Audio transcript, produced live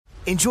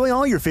Enjoy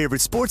all your favorite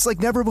sports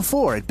like never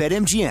before at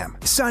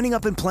BetMGM. Signing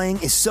up and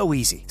playing is so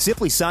easy.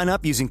 Simply sign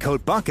up using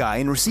code Buckeye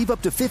and receive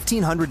up to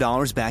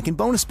 $1,500 back in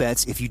bonus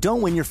bets if you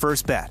don't win your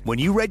first bet. When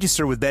you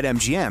register with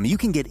BetMGM, you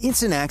can get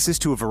instant access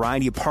to a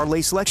variety of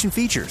parlay selection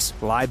features,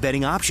 live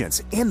betting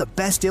options, and the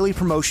best daily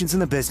promotions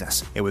in the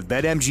business. And with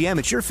BetMGM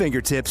at your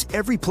fingertips,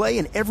 every play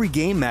and every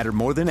game matter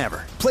more than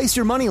ever. Place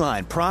your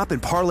moneyline, prop,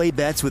 and parlay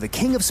bets with the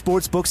king of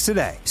sportsbooks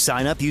today.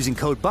 Sign up using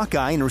code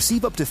Buckeye and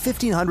receive up to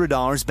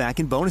 $1,500 back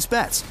in bonus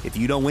bets if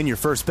you don't win your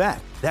first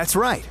bet. That's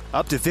right,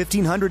 up to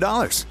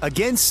 $1,500.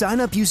 Again, sign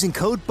up using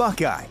code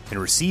Buckeye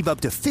and receive up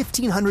to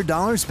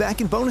 $1,500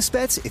 back in bonus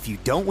bets if you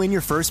don't win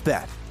your first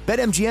bet.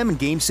 BetMGM and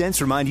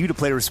GameSense remind you to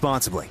play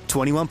responsibly.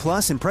 21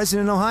 plus and present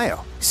in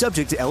Ohio.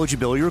 Subject to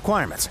eligibility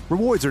requirements.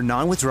 Rewards are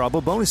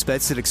non-withdrawable bonus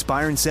bets that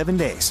expire in 7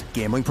 days.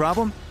 Gambling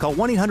problem? Call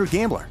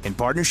 1-800-GAMBLER in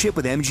partnership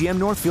with MGM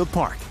Northfield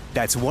Park.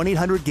 That's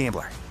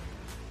 1-800-GAMBLER.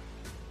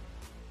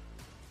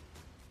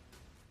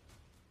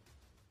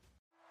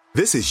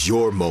 This is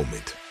your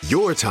moment,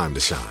 your time to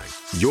shine,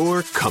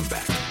 your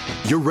comeback.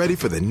 You're ready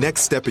for the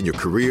next step in your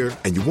career,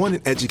 and you want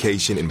an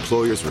education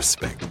employers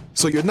respect.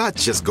 So you're not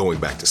just going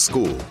back to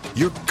school,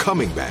 you're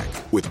coming back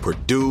with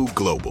Purdue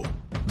Global.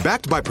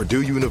 Backed by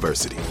Purdue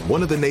University,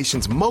 one of the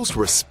nation's most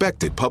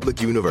respected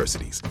public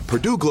universities,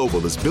 Purdue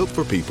Global is built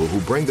for people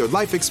who bring their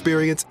life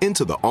experience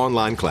into the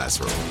online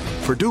classroom.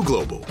 Purdue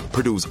Global,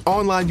 Purdue's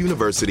online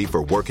university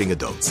for working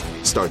adults.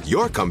 Start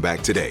your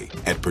comeback today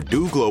at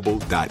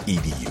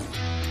purdueglobal.edu.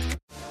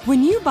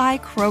 When you buy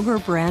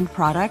Kroger brand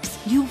products,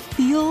 you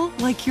feel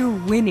like you're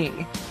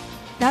winning.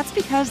 That's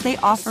because they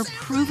offer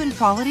proven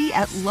quality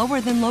at lower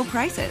than low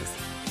prices.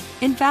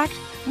 In fact,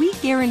 we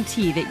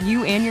guarantee that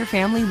you and your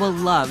family will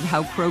love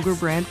how Kroger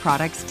brand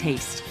products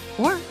taste,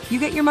 or you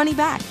get your money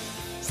back.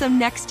 So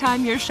next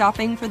time you're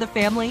shopping for the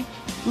family,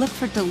 look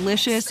for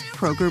delicious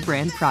Kroger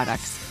brand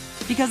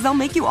products, because they'll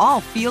make you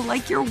all feel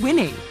like you're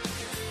winning.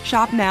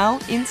 Shop now,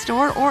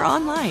 in-store, or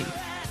online.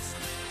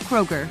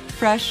 Kroger,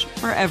 fresh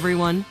for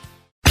everyone.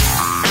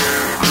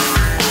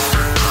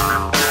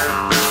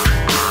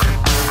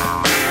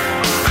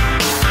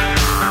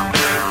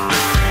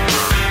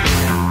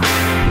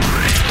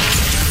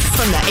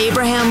 From the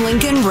Abraham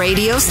Lincoln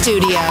Radio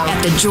Studio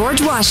at the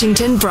George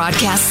Washington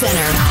Broadcast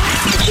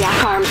Center,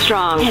 Jack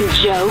Armstrong and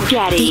Joe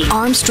Getty. The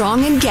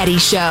Armstrong and Getty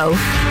Show.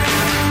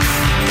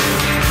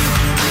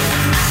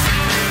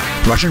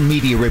 Russian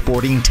media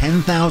reporting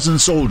 10,000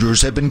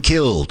 soldiers have been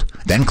killed,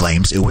 then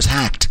claims it was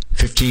hacked.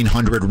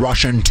 1,500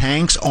 Russian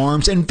tanks,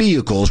 arms, and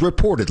vehicles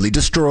reportedly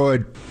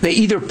destroyed. They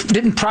either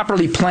didn't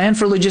properly plan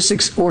for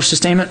logistics or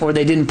sustainment, or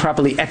they didn't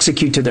properly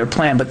execute to their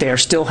plan, but they are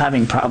still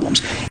having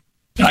problems.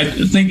 I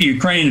think the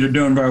Ukrainians are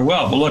doing very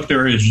well, but look,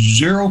 there is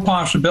zero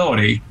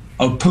possibility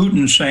of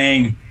Putin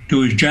saying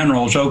to his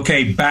generals,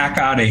 okay, back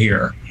out of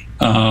here.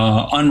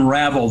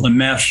 Unravel the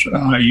mess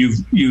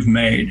you've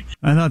made.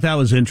 I thought that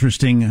was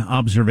interesting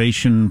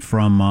observation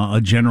from a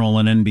general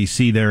on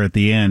NBC there at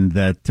the end,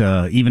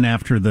 that even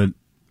after the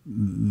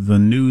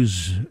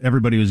news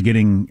everybody was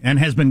getting, and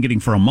has been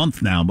getting for a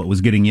month now, but was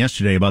getting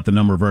yesterday about the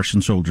number of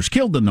Russian soldiers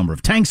killed, the number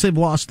of tanks they've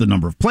lost, the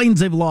number of planes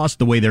they've lost,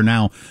 the way they're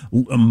now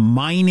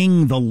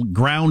mining the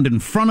ground in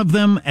front of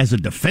them as a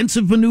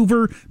defensive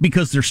maneuver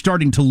because they're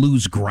starting to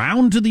lose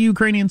ground to the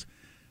Ukrainians.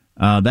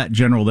 That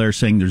general there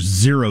saying there's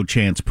zero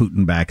chance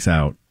Putin backs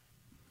out.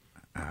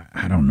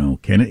 I don't know.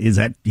 Do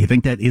you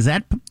think is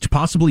that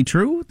possibly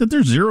true, that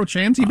there's zero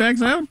chance he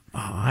backs out?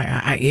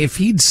 If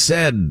he'd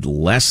said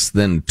less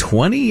than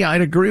 20, I'd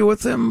agree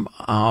with him.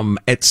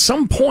 At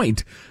some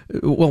point,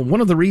 well,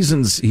 one of the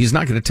reasons he's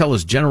not going to tell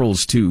his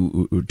generals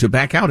to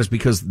back out is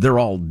because they're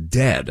all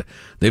dead.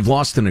 They've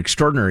lost an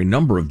extraordinary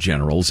number of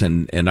generals,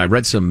 and I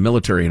read some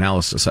military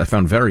analysis I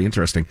found very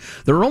interesting.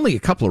 There are only a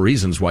couple of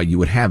reasons why you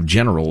would have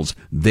generals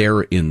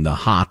there in the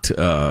hot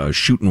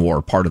shooting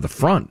war part of the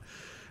front.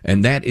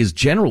 And that is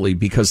generally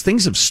because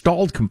things have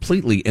stalled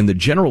completely and the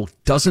general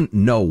doesn't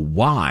know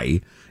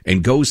why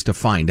and goes to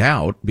find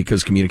out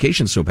because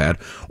communication's so bad.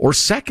 Or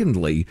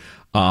secondly,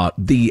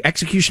 the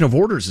execution of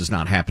orders is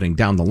not happening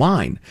down the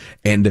line,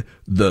 and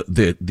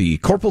the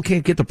corporal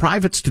can't get the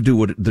privates to do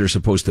what they're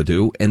supposed to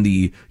do, and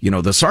the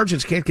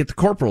sergeants can't get the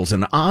corporals,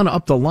 and on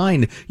up the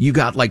line you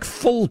got like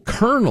full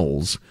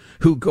colonels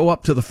who go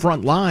up to the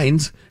front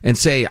lines and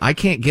say, I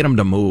can't get them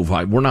to move.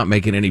 We're not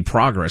making any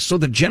progress. So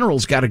the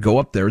generals got to go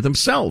up there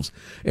themselves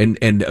and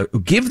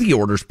give the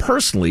orders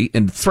personally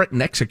and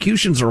threaten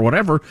executions or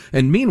whatever.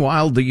 And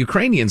meanwhile, the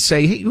Ukrainians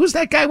say, hey, who's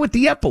that guy with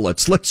the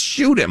epaulets? Let's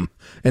shoot him.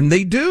 And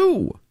they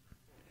do.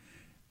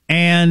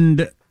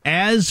 And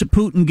as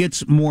Putin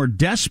gets more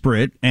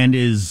desperate and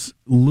is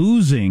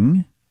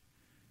losing,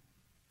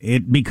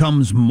 it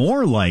becomes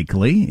more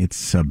likely,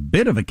 it's a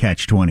bit of a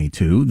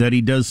catch-22, that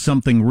he does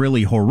something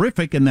really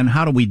horrific. And then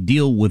how do we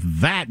deal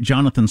with that?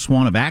 Jonathan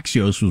Swan of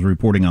Axios was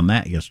reporting on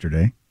that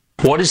yesterday.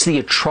 What is the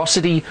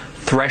atrocity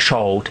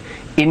threshold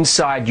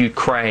inside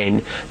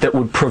Ukraine that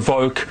would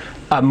provoke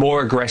a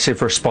more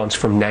aggressive response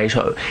from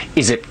NATO?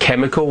 Is it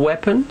chemical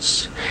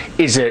weapons?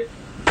 Is it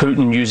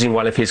Putin using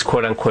one of his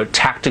quote-unquote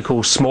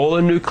tactical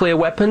smaller nuclear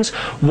weapons,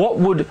 what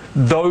would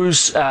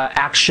those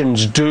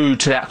actions do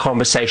to that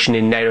conversation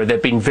in NATO? They've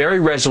been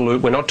very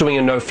resolute. We're not doing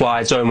a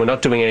no-fly zone. We're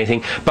not doing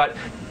anything. But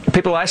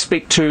people I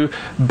speak to,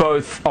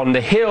 both on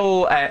the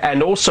Hill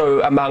and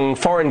also among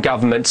foreign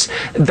governments,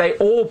 they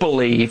all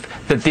believe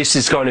that this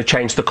is going to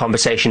change the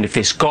conversation if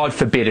this, God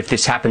forbid, if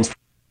this happens.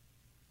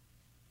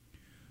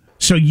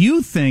 So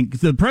you think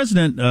the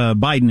President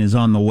Biden is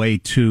on the way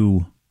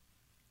to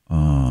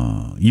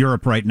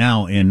Europe right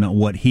now in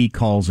what he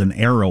calls an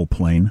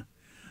aeroplane,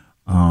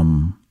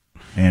 and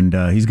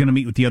he's going to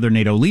meet with the other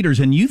NATO leaders,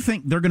 and you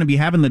think they're going to be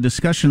having the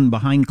discussion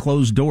behind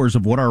closed doors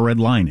of what our red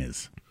line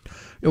is?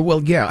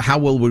 Well, yeah. How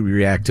will we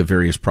react to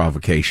various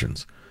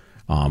provocations?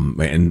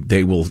 And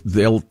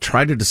they'll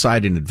try to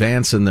decide in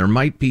advance, and there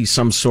might be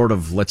some sort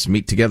of let's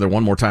meet together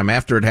one more time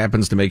after it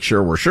happens to make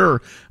sure we're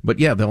sure. But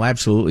yeah, they'll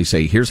absolutely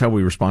say, here's how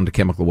we respond to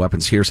chemical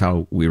weapons. Here's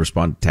how we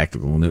respond to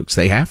tactical nukes.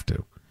 They have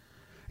to.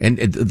 And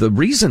the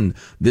reason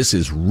this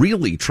is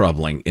really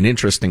troubling and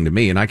interesting to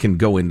me, and I can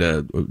go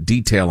into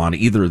detail on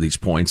either of these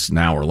points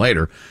now or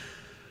later.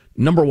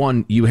 Number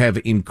one, you have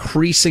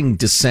increasing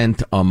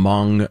dissent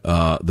among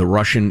the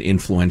Russian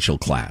influential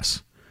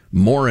class.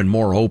 More and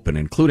more open,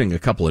 including a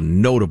couple of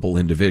notable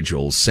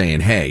individuals saying,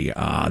 hey,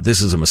 this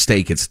is a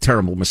mistake. It's a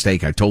terrible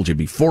mistake. I told you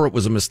before it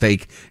was a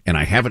mistake, and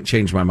I haven't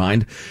changed my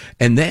mind.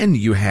 And then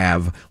you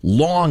have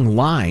long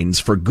lines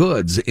for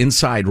goods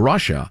inside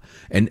Russia.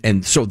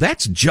 And so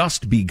that's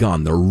just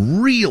begun. The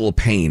real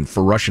pain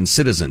for Russian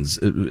citizens,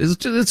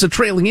 it's a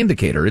trailing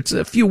indicator. It's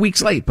a few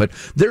weeks late, but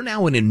they're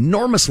now in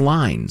enormous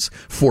lines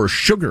for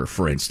sugar,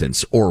 for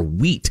instance, or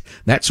wheat,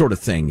 that sort of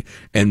thing.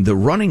 And the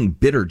running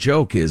bitter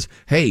joke is,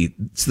 hey,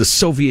 it's the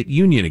Soviet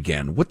Union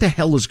again. What the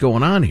hell is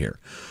going on here?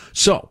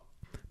 So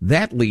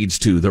that leads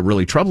to the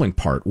really troubling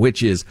part,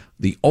 which is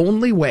the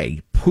only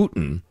way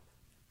Putin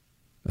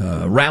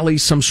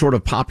rallies some sort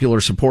of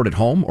popular support at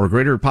home or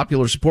greater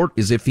popular support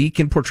is if he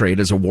can portray it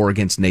as a war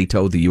against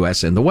NATO, the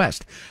U.S., and the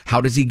West.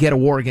 How does he get a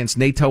war against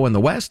NATO and the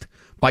West?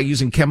 By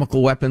using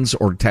chemical weapons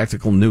or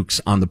tactical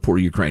nukes on the poor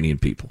Ukrainian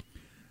people.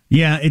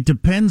 Yeah, it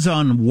depends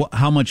on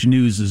how much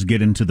news is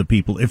getting to the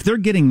people. If they're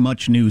getting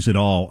much news at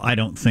all, I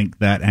don't think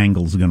that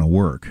angle's going to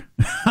work.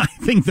 I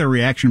think their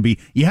reaction would be,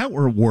 yeah,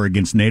 we're at war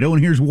against NATO,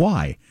 and here's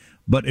why.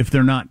 But if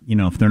they're not,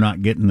 if they're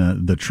not getting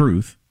the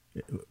truth,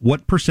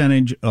 what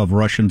percentage of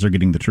Russians are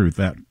getting the truth?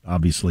 That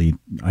obviously,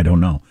 I don't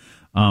know.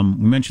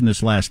 We mentioned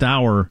this last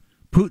hour.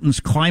 Putin's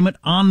climate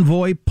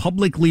envoy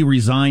publicly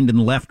resigned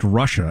and left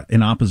Russia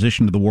in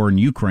opposition to the war in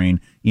Ukraine.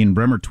 Ian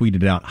Bremmer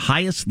tweeted out,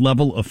 highest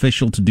level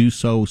official to do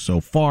so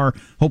far,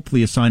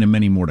 hopefully a sign of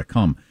many more to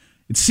come.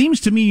 It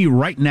seems to me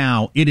right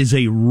now it is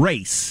a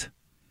race,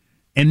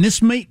 and this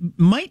might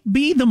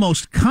be the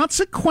most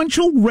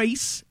consequential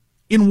race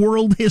in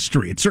world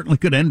history. It certainly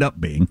could end up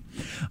being.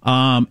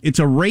 It's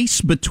a race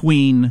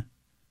between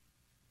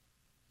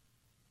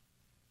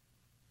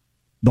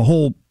the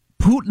whole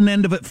Putin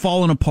end of it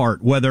falling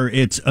apart, whether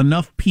it's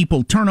enough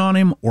people turn on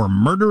him or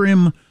murder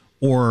him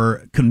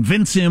or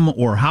convince him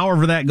or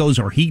however that goes,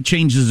 or he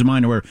changes his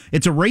mind or whatever.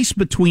 It's a race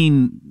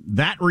between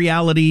that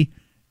reality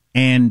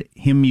and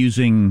him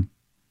using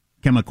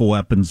chemical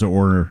weapons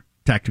or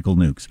tactical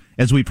nukes.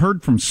 As we've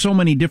heard from so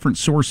many different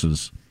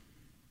sources,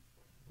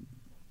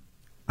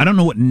 I don't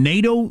know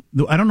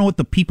what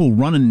the people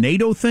running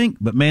NATO think,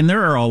 but man,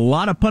 there are a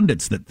lot of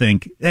pundits that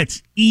think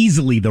that's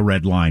easily the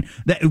red line.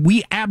 That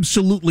we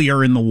absolutely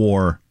are in the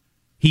war.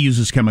 He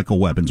uses chemical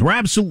weapons. We're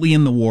absolutely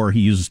in the war. He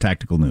uses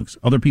tactical nukes.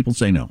 Other people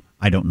say no.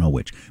 I don't know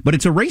which. But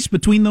it's a race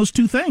between those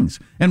two things.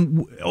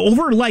 And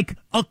over like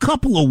a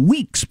couple of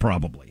weeks,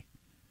 probably.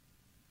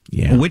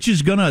 Yeah. Which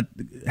is going to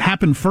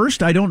happen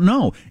first? I don't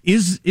know.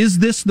 Is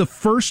this the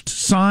first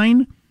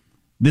sign?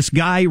 This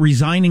guy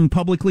resigning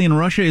publicly in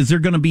Russia, is there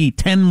going to be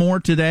 10 more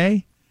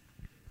today?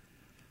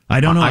 I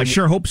don't know. I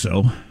sure hope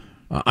so.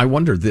 I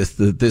wonder,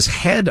 this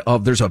head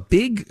of, there's a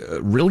big,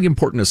 really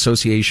important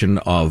association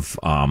of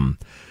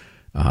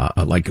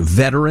like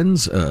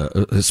veterans,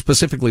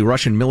 specifically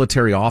Russian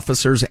military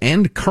officers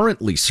and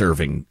currently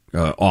serving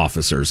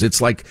officers.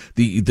 It's like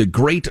the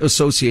Great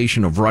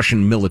Association of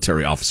Russian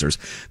Military Officers.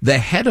 The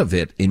head of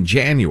it in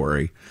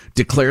January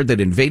declared that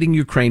invading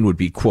Ukraine would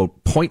be,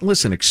 quote,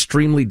 pointless and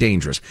extremely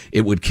dangerous.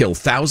 It would kill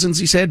thousands,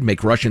 he said,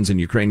 make Russians and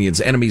Ukrainians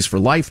enemies for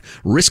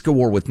life, risk a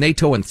war with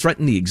NATO, and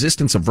threaten the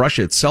existence of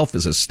Russia itself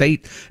as a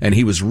state. And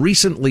he was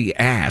recently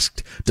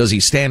asked, does he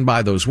stand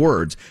by those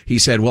words? He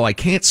said, well, I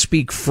can't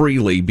speak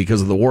freely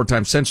because of the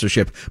wartime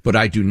censorship, but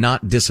I do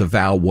not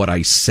disavow what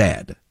I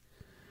said.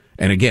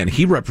 And again,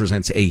 he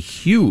represents a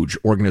huge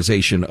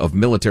organization of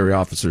military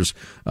officers,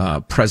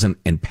 present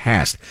and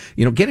past.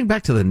 Getting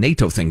back to the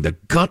NATO thing, the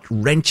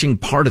gut-wrenching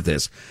part of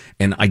this,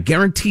 and I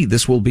guarantee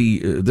this will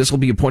be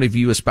a point of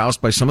view espoused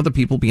by some of the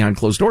people behind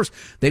closed doors.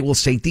 They will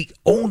say the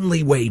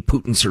only way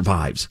Putin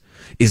survives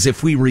is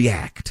if we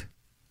react.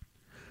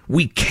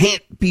 We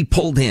can't be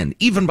pulled in,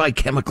 even by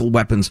chemical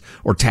weapons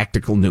or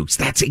tactical nukes.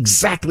 That's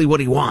exactly what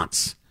he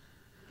wants.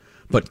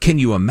 But can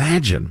you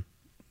imagine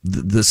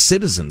the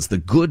citizens, the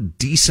good,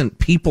 decent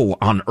people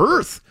on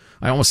Earth.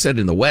 I almost said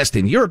in the West,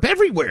 in Europe,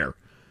 everywhere,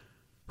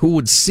 who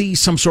would see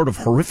some sort of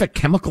horrific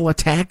chemical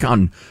attack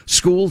on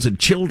schools and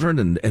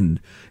children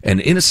and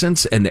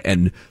innocents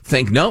and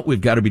think, no,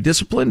 we've got to be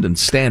disciplined and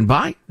stand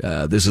by.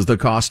 This is the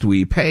cost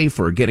we pay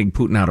for getting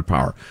Putin out of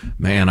power.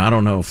 Man, I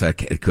don't know if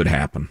it could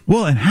happen.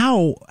 Well, and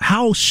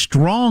how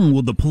strong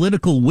will the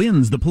political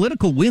winds? The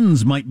political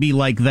winds might be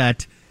like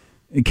that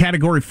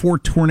Category 4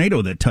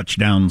 tornado that touched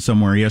down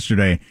somewhere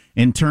yesterday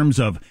in terms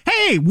of,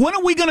 hey, when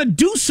are we going to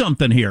do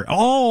something here?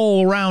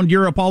 All around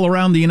Europe, all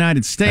around the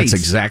United States.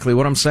 That's exactly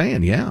what I'm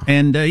saying, yeah.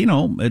 And,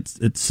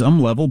 at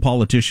some level,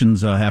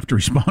 politicians have to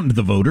respond to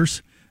the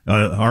voters.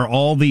 Are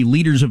all the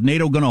leaders of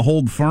NATO going to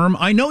hold firm?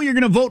 I know you're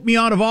going to vote me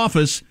out of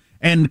office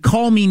and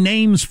call me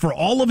names for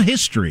all of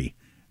history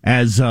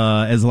as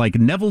like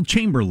Neville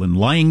Chamberlain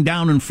lying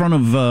down in front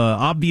of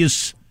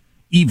obvious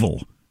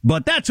evil.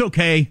 But that's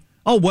okay.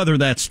 I'll weather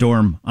that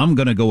storm. I'm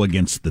going to go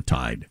against the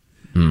tide.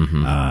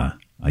 Mm-hmm.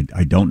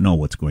 I don't know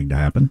what's going to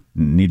happen.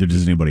 Neither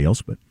does anybody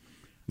else, but...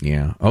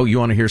 Yeah. Oh, you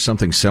want to hear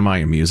something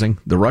semi-amusing?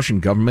 The Russian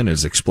government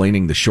is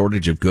explaining the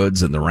shortage of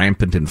goods and the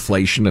rampant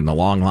inflation and the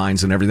long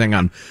lines and everything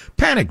on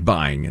panic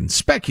buying and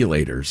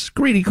speculators,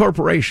 greedy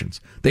corporations.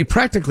 They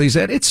practically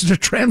said it's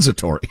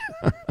transitory.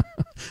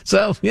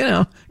 So,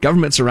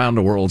 governments around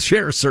the world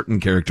share certain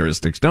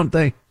characteristics, don't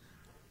they?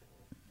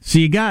 So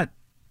you got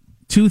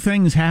two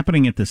things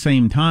happening at the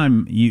same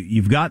time.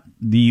 You've got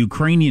the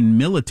Ukrainian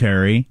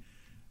military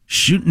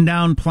shooting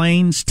down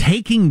planes,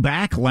 taking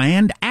back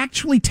land,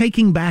 actually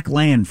taking back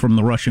land from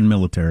the Russian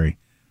military.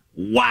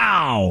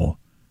 Wow!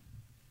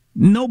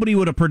 Nobody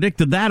would have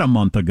predicted that a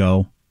month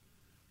ago.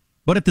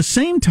 But at the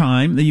same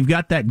time, you've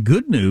got that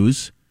good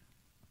news.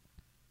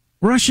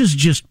 Russia's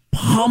just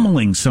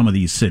pummeling some of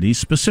these cities,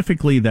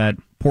 specifically that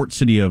port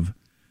city of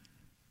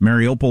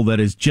Mariupol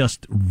that is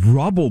just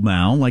rubble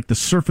now, like the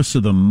surface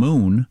of the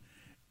moon,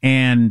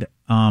 and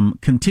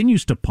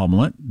continues to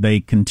pummel it. They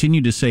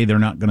continue to say they're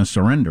not going to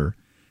surrender.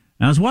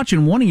 And I was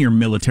watching one of your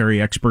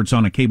military experts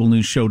on a cable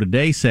news show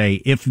today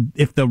say if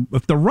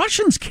the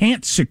Russians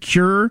can't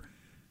secure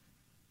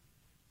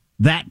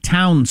that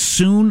town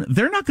soon,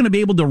 they're not going to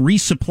be able to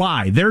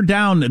resupply. They're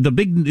down. The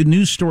big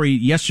news story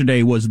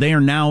yesterday was they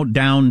are now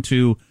down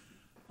to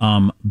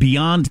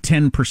beyond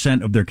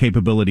 10% of their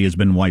capability has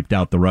been wiped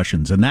out, the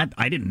Russians. And that,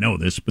 I didn't know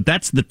this, but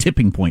that's the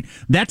tipping point.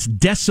 That's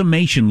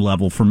decimation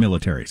level for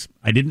militaries.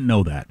 I didn't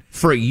know that.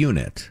 For a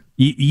unit.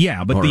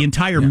 Yeah, but the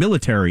entire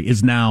military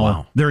is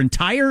now, their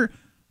entire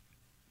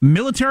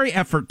military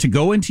effort to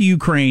go into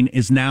Ukraine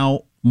is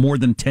now more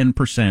than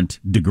 10%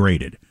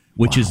 degraded,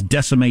 which is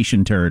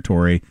decimation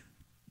territory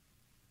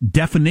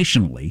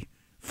definitionally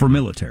for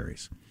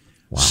militaries.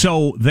 Wow.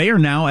 So they are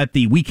now at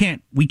the we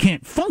can't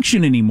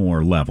function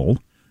anymore level,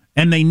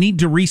 and they need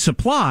to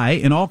resupply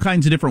in all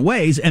kinds of different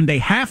ways, and they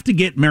have to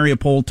get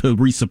Mariupol to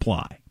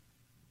resupply.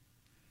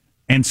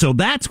 And so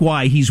that's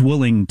why he's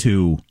willing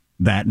to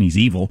that, and he's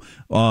evil,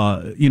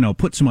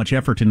 put so much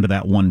effort into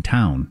that one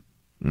town.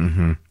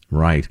 Mm-hmm.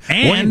 Right.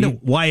 And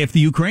why, if the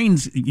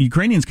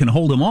Ukrainians can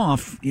hold him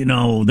off,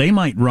 they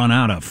might run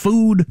out of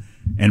food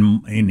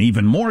and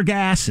even more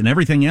gas and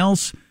everything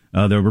else.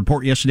 The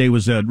report yesterday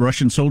was that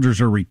Russian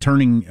soldiers are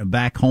returning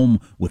back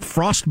home with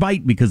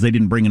frostbite because they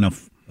didn't bring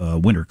enough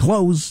winter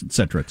clothes, et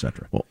cetera, et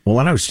cetera. Well,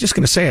 and I was just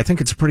going to say, I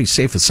think it's a pretty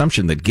safe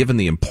assumption that given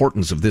the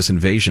importance of this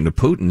invasion to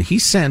Putin, he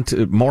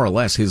sent more or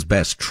less his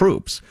best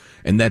troops,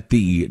 and that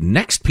the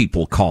next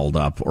people called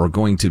up are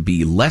going to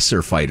be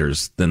lesser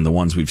fighters than the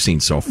ones we've seen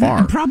so far.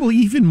 And probably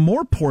even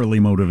more poorly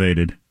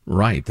motivated.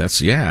 Right.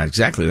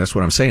 Exactly. That's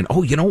what I'm saying.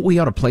 Oh, you know what we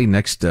ought to play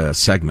next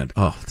segment?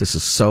 Oh, this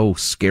is so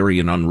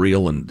scary and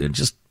unreal and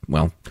just,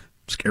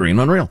 scary and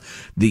unreal.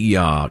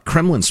 The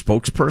Kremlin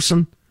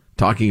spokesperson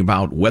talking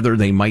about whether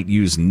they might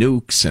use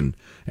nukes and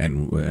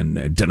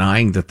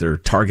denying that they're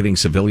targeting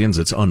civilians.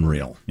 It's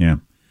unreal. Yeah.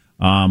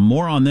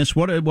 More on this.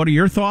 What are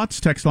your thoughts?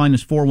 Text line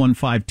is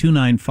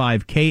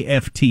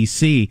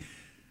 415-295-KFTC.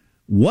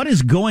 What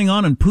is going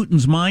on in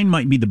Putin's mind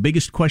might be the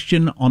biggest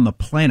question on the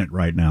planet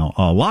right now.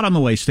 A lot on the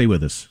way. Stay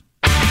with us.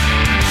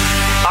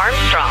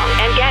 Armstrong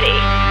and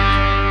Getty.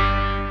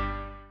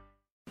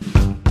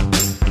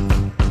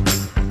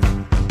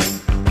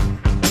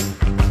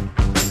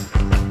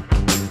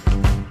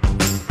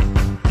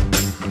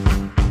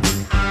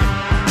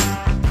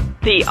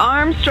 The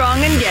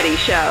Armstrong and Getty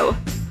Show.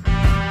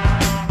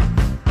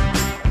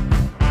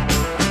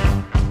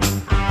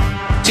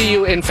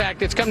 In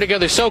fact, it's come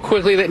together so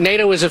quickly that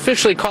NATO is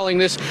officially calling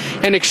this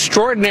an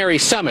extraordinary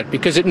summit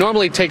because it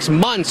normally takes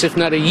months, if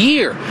not a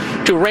year,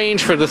 to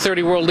arrange for the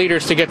 30 world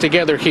leaders to get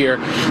together here.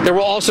 There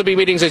will also be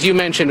meetings, as you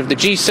mentioned, of the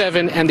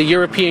G7 and the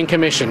European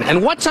Commission.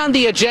 And what's on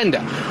the agenda?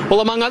 Well,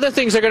 among other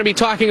things, they're going to be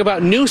talking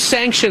about new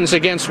sanctions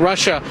against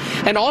Russia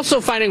and also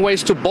finding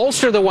ways to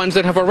bolster the ones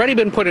that have already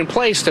been put in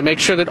place to make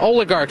sure that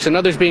oligarchs and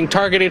others being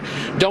targeted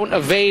don't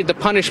evade the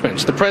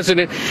punishments. The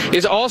president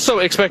is also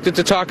expected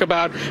to talk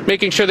about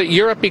making sure that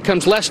Europe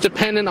becomes less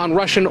dependent on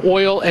Russian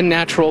oil and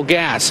natural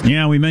gas.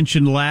 Yeah, we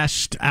mentioned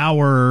last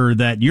hour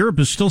that Europe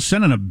is still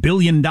sending $1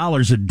 billion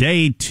a day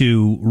say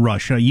to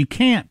Russia, you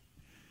can't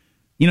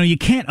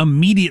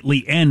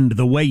immediately end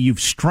the way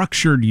you've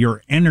structured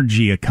your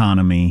energy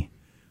economy.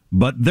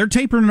 But they're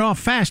tapering it off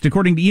fast,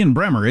 according to Ian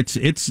Bremmer.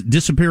 It's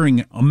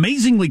disappearing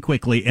amazingly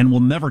quickly and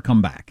will never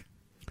come back.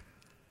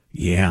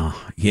 Yeah,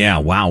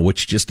 wow,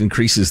 which just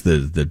increases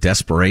the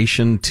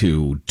desperation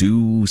to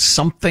do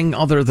something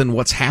other than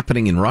what's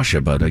happening in Russia.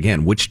 But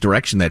again, which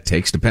direction that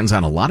takes depends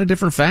on a lot of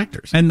different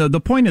factors. And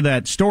the point of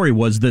that story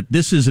was that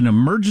this is an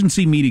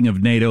emergency meeting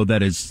of NATO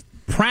that is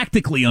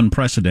practically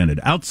unprecedented.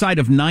 Outside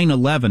of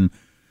 9/11,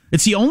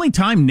 it's the only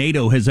time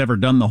NATO has ever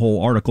done the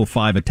whole Article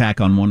 5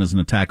 attack on one as an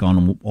attack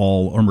on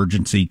all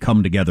emergency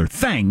come together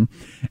thing.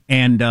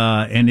 And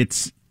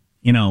it's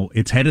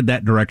headed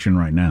that direction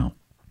right now.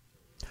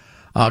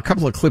 A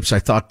couple of clips I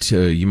thought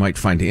you might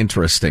find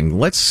interesting.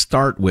 Let's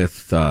start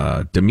with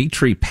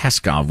Dmitry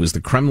Peskov, who's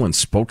the Kremlin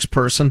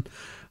spokesperson.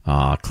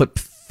 Clip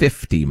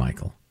 50,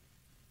 Michael.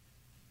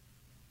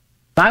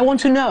 I want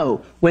to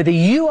know whether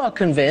you are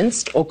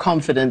convinced or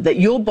confident that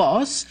your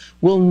boss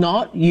will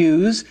not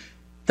use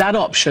that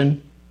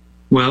option.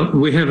 Well,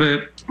 we have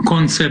a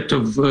concept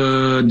of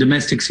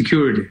domestic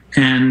security,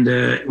 and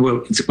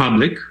it's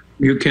public.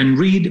 You can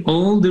read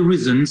all the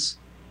reasons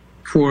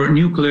for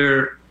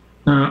nuclear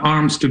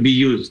arms to be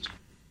used.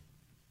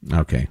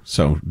 Okay,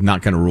 so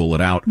not going to rule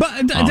it out.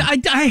 But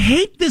I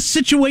hate this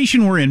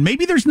situation we're in.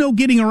 Maybe there's no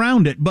getting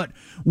around it, but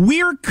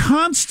we're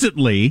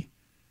constantly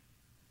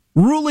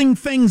ruling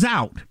things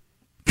out.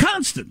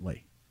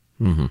 Constantly.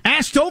 Mm-hmm.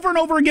 Asked over and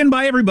over again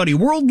by everybody,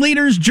 world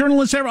leaders,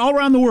 journalists all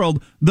around the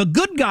world. The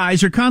good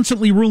guys are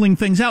constantly ruling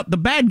things out. The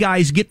bad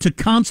guys get to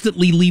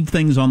constantly leave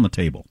things on the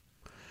table.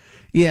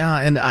 Yeah,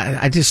 and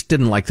I just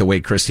didn't like the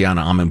way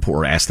Christiana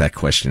Amanpour asked that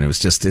question.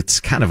 It's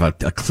kind of a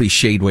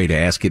cliched way to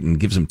ask it and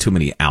gives them too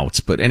many outs.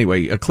 But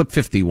anyway, clip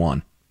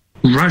 51.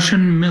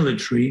 Russian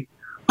military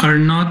are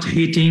not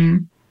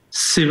hitting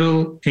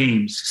civil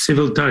aims,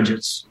 civil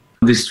targets.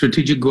 The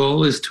strategic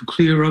goal is to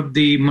clear up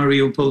the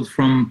Mariupol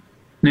from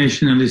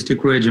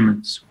nationalistic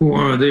regiments who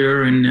are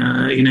there in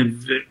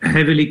a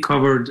heavily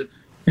covered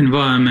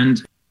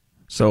environment.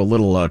 So a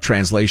little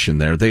translation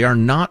there. They are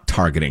not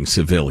targeting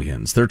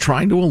civilians. They're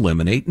trying to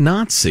eliminate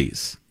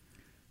Nazis.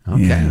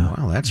 Okay, yeah.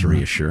 Well, that's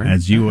reassuring.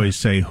 As you always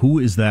say, who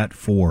is that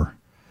for?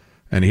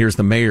 And here's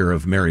the mayor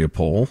of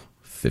Mariupol,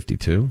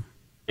 52.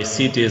 The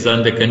city is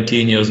under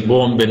continuous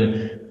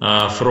bombing,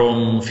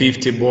 from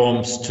 50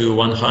 bombs to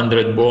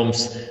 100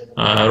 bombs.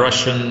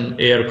 Russian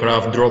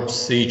aircraft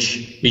drops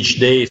each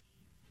day.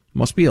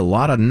 Must be a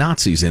lot of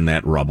Nazis in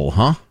that rubble,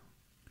 huh?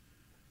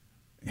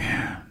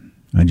 Yeah.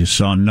 I just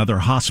saw another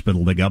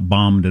hospital that got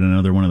bombed in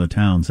another one of the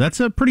towns. That's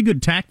a pretty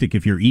good tactic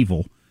if you're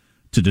evil,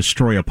 to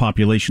destroy a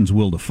population's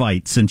will to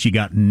fight, since you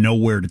got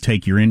nowhere to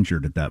take your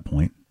injured at that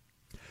point.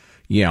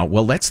 Yeah,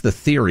 well, that's the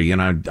theory,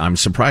 and I'm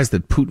surprised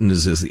that Putin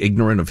is as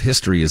ignorant of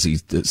history as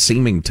he's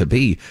seeming to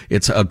be.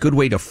 It's a good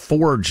way to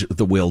forge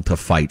the will to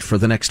fight for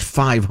the next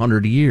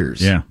 500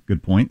 years. Yeah,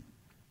 good point.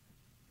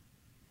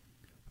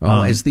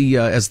 As the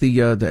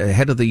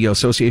head of the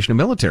Association of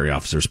Military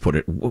Officers put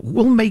it,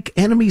 we'll make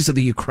enemies of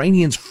the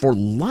Ukrainians for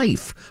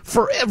life,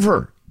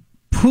 forever.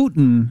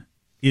 Putin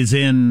is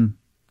in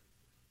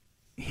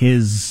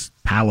his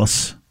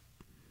palace,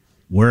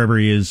 wherever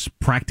he is,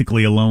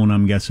 practically alone,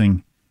 I'm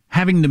guessing,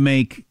 having to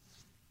make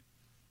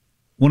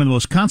one of the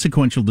most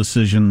consequential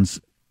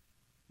decisions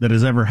that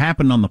has ever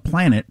happened on the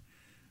planet,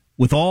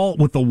 with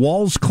the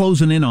walls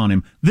closing in on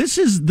him. This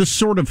is the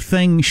sort of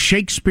thing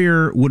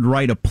Shakespeare would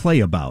write a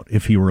play about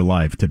if he were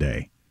alive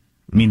today.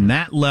 I mean,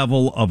 that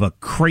level of a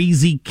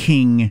crazy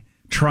king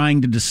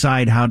trying to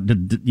decide how to,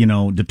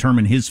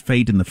 determine his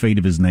fate and the fate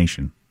of his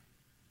nation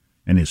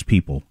and his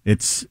people.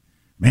 It's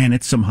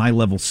some high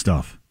level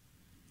stuff.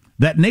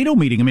 That NATO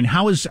meeting, I mean,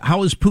 how is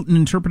Putin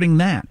interpreting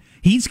that?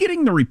 He's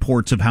getting the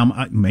reports of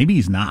how, maybe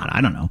he's not, I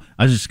don't know.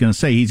 I was just going to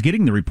say, he's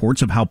getting the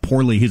reports of how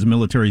poorly his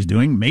military is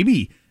doing.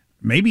 Maybe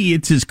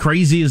it's as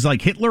crazy as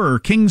like Hitler or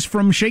kings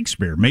from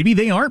Shakespeare. Maybe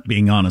they aren't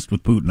being honest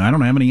with Putin. I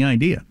don't have any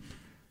idea.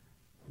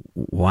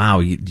 Wow,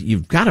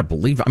 you've got to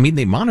believe. I mean,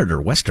 they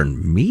monitor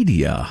Western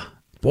media.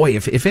 Boy,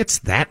 if it's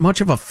that much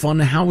of a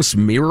funhouse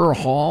mirror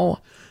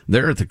hall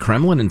there at the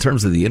Kremlin in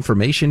terms of the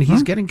information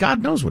he's getting,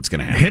 God knows what's going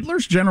to happen.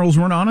 Hitler's generals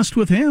weren't honest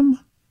with him.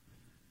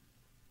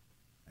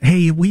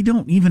 Hey, we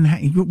don't even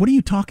what are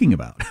you talking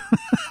about?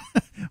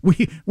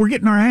 We're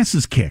getting our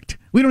asses kicked.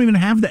 We don't even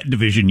have that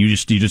division you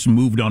just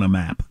moved on a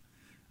map.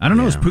 I don't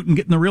know. Is Putin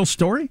getting the real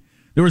story?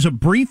 There was a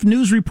brief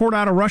news report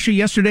out of Russia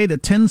yesterday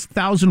that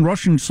 10,000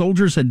 Russian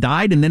soldiers had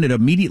died, and then it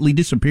immediately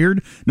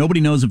disappeared. Nobody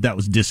knows if that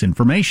was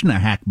disinformation, a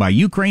hack by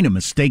Ukraine, a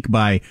mistake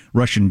by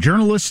Russian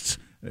journalists,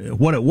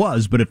 what it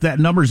was. But if that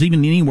number is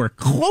even anywhere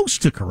close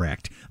to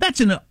correct,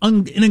 that's an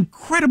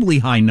incredibly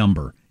high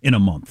number in a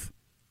month.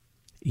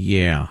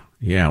 Yeah.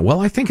 Well,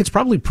 I think it's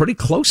probably pretty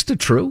close to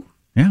true.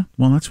 Yeah.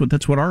 Well, that's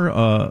what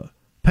our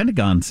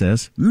Pentagon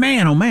says.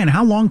 Man, oh man,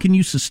 how long can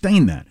you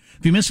sustain that?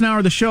 If you miss an hour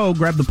of the show,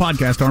 grab the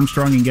podcast,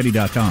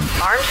 ArmstrongandGetty.com.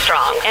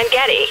 Armstrong and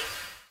Getty.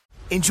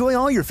 Enjoy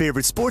all your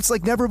favorite sports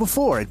like never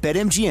before at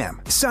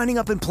BetMGM. Signing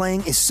up and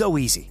playing is so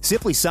easy.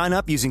 Simply sign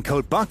up using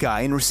code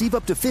Buckeye and receive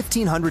up to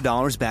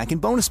 $1,500 back in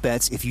bonus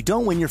bets if you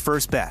don't win your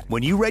first bet.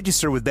 When you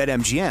register with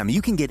BetMGM,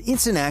 you can get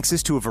instant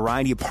access to a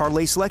variety of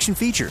parlay selection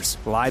features,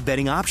 live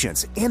betting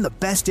options, and the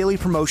best daily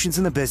promotions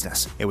in the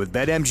business. And with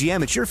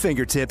BetMGM at your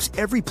fingertips,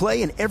 every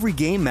play and every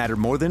game matter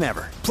more than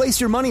ever.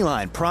 Place your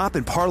moneyline, prop,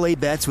 and parlay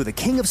bets with the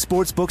king of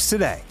sportsbooks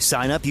today.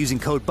 Sign up using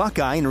code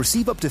Buckeye and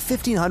receive up to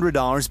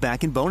 $1,500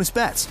 back in bonus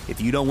bets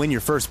if you don't win your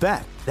first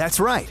bet. That's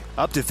right,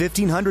 up to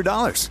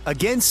 $1,500.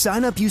 Again,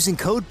 sign up using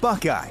code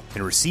Buckeye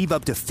and receive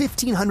up to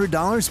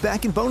 $1,500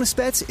 back in bonus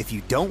bets if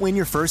you don't win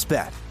your first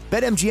bet.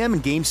 BetMGM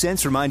and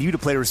GameSense remind you to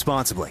play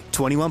responsibly.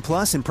 21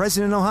 plus and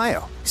present in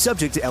Ohio.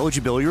 Subject to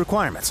eligibility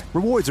requirements.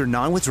 Rewards are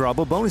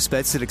non-withdrawable bonus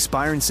bets that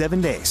expire in 7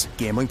 days.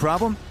 Gambling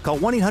problem? Call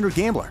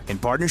 1-800-GAMBLER in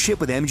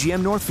partnership with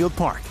MGM Northfield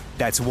Park.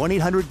 That's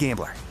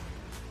 1-800-GAMBLER.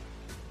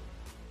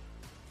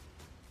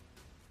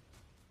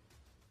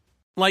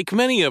 Like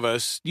many of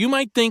us, you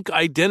might think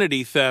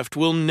identity theft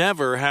will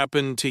never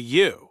happen to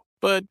you.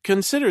 But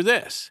consider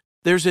this.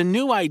 There's a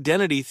new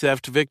identity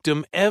theft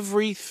victim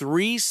every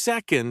 3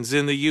 seconds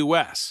in the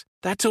U.S.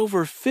 That's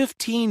over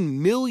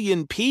 15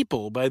 million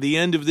people by the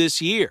end of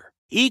this year,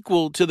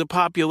 equal to the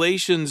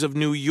populations of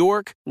New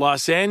York,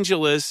 Los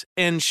Angeles,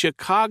 and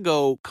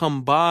Chicago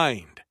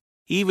combined.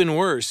 Even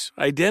worse,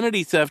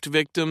 identity theft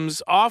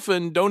victims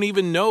often don't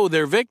even know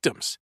they're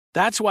victims.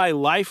 That's why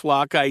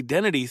LifeLock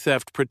Identity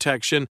Theft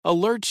Protection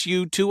alerts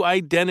you to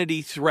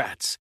identity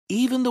threats,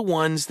 even the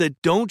ones that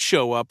don't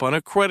show up on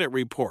a credit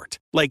report,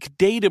 like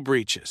data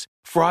breaches,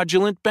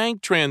 fraudulent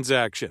bank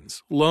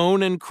transactions,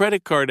 loan and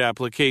credit card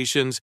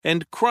applications,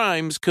 and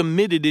crimes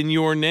committed in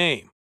your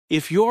name.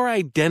 If your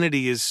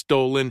identity is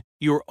stolen,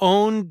 your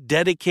own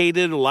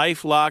dedicated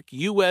LifeLock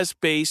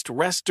U.S.-based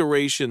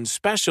restoration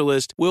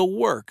specialist will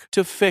work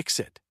to fix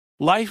it.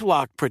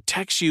 LifeLock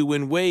protects you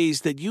in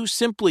ways that you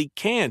simply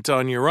can't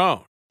on your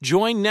own.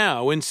 Join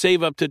now and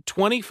save up to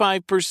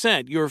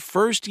 25% your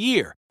first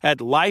year at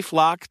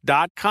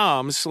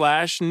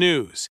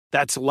LifeLock.com/news.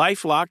 That's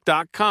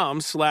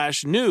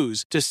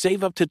LifeLock.com/news to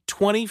save up to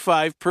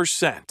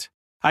 25%.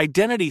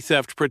 Identity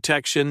theft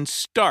protection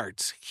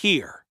starts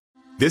here.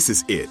 This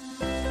is it.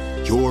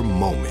 Your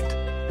moment.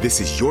 This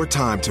is your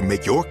time to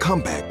make your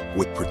comeback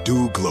with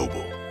Purdue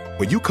Global.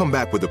 When you come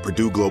back with a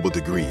Purdue Global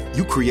degree,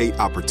 you create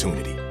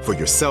opportunity for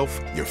yourself,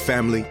 your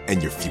family, and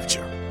your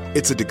future.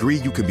 It's a degree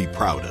you can be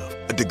proud of,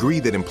 a degree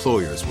that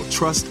employers will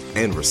trust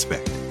and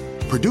respect.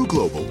 Purdue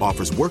Global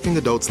offers working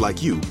adults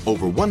like you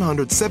over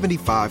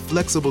 175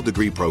 flexible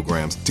degree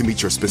programs to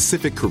meet your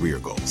specific career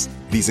goals.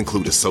 These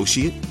include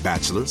associate,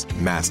 bachelor's,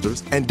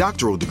 master's, and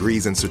doctoral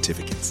degrees and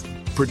certificates.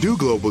 Purdue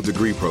Global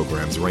degree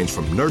programs range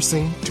from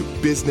nursing to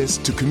business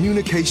to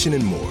communication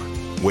and more.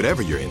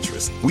 Whatever your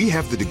interest, we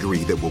have the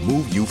degree that will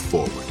move you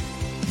forward.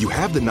 You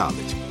have the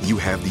knowledge, you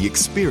have the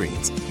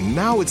experience.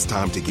 Now it's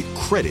time to get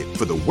credit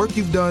for the work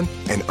you've done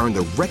and earn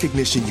the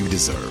recognition you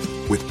deserve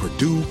with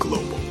Purdue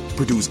Global,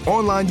 Purdue's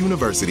online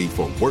university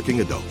for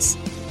working adults.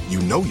 You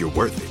know you're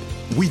worth it.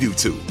 We do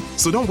too.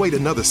 So don't wait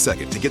another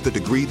second to get the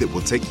degree that will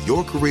take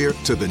your career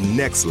to the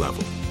next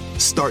level.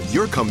 Start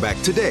your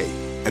comeback today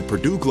at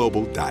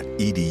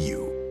purdueglobal.edu.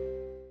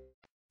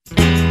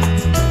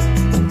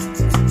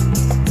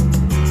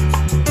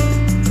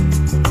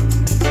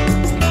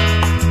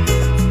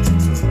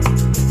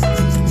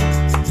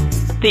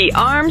 The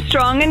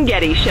Armstrong and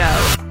Getty Show.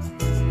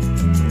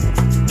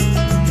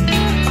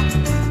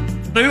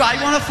 I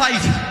want to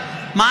fight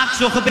Mark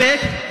Zuckerberg.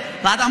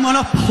 Lad, I'm going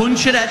to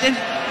punch your head in.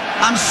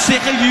 I'm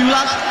sick of you,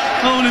 lad.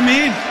 Know what I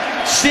mean?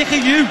 Sick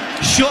of you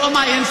shutting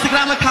my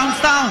Instagram accounts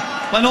down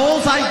when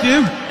all I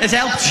do is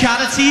help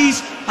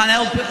charities and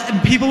help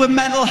people with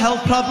mental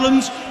health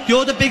problems.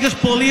 You're the biggest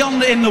bully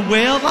in the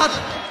world, lad.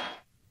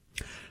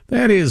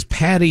 That is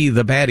Paddy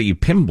the Baddy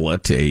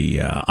Pimblett, a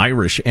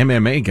Irish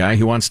MMA guy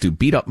who wants to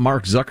beat up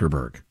Mark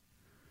Zuckerberg.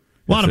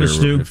 A lot of us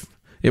do. If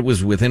it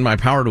was within my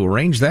power to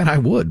arrange that, I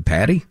would,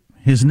 Paddy.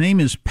 His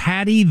name is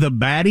Paddy the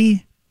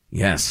Baddy?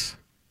 Yes.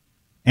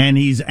 And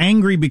he's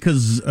angry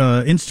because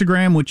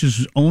Instagram, which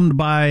is owned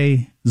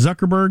by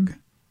Zuckerberg,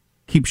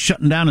 keeps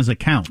shutting down his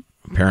account.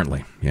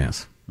 Apparently,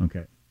 yes.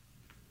 Okay.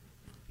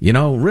 You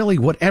know, really,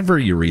 whatever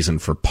your reason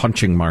for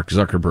punching Mark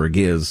Zuckerberg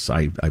is,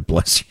 I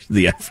bless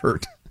the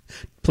effort.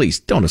 Please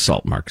don't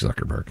assault Mark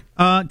Zuckerberg.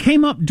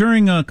 Came up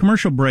during a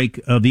commercial break,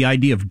 the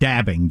idea of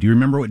dabbing. Do you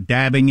remember what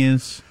dabbing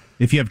is?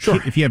 If you have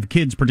if you have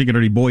kids,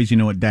 particularly boys, you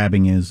know what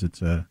dabbing is.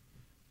 It's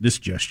this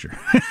gesture.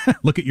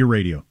 Look at your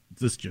radio.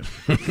 It's this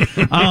gesture.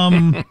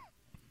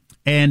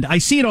 And I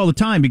see it all the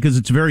time because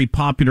it's very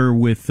popular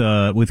with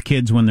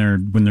kids when they're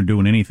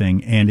doing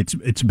anything, and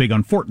it's big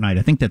on Fortnite.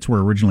 I think that's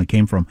where it originally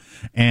came from.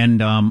 And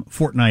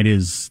Fortnite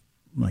is,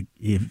 like,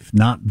 if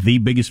not the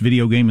biggest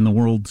video game in the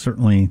world,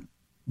 certainly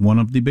one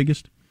of the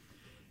biggest.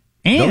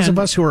 And those of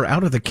us who are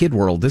out of the kid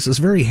world, this is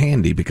very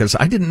handy because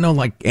I didn't know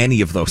like any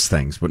of those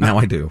things, but now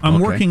I do. I'm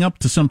working up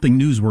to something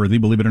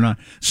newsworthy, believe it or not.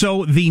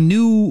 So the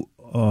new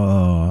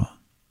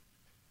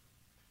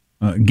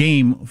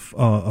game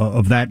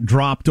of that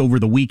dropped over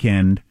the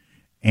weekend.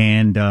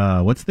 And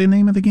what's the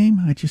name of the game?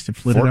 I just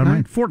flipped it out.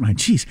 Fortnite.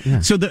 Jeez.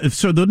 Yeah. So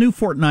the new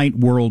Fortnite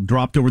World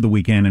dropped over the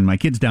weekend, and my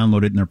kids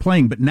downloaded it and they're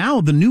playing. But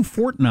now the new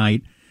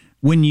Fortnite,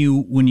 when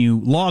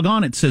you log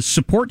on, it says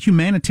support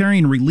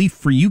humanitarian relief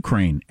for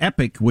Ukraine.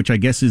 Epic, which I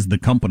guess is the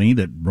company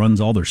that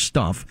runs all their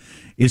stuff,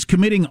 is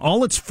committing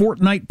all its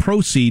Fortnite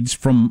proceeds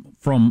from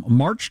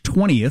March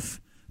 20th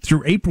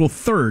through April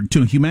 3rd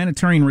to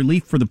humanitarian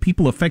relief for the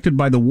people affected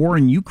by the war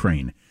in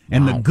Ukraine.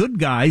 And the good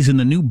guys in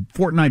the new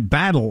Fortnite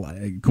battle,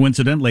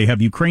 coincidentally,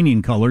 have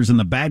Ukrainian colors, and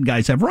the bad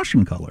guys have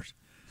Russian colors.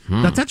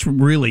 That's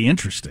really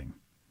interesting.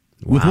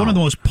 Wow. With one of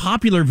the most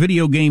popular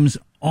video games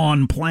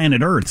on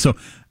planet Earth. So,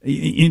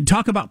 you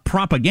talk about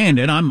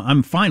propaganda, and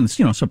I'm fine.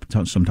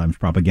 Sometimes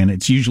propaganda,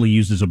 it's usually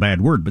used as a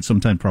bad word, but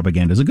sometimes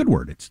propaganda is a good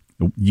word. It's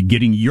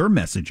getting your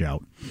message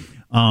out.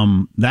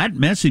 That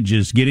message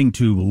is getting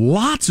to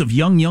lots of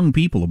young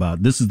people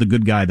about this is the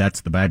good guy,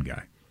 that's the bad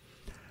guy.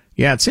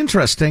 Yeah, it's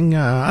interesting.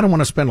 I don't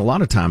want to spend a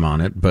lot of time on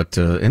it, but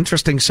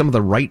interesting some of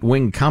the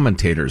right-wing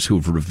commentators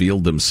who've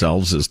revealed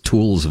themselves as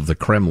tools of the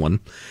Kremlin.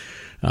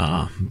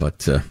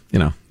 But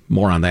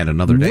more on that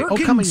another day.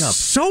 Working coming up.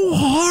 So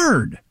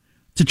hard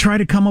to try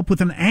to come up with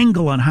an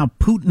angle on how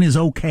Putin is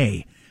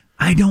okay.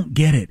 I don't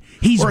get it.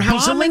 Or how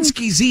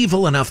Zelensky's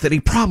evil enough that he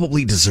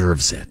probably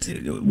deserves it.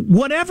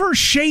 Whatever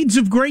shades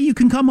of gray you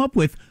can come up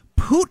with,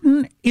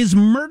 Putin is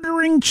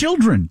murdering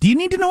children. Do you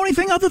need to know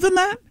anything other than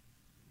that?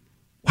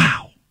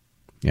 Wow.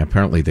 Yeah,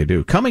 apparently they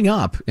do. Coming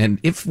up, and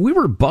if we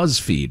were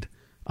BuzzFeed,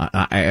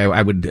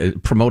 I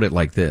would promote it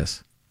like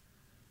this.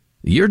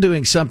 You're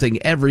doing something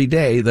every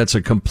day that's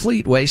a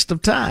complete waste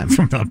of time.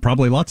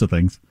 Probably lots of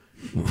things.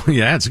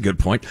 Yeah, that's a good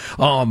point.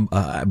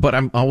 But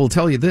I will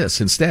tell you this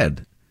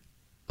instead.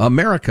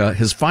 America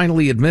has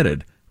finally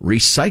admitted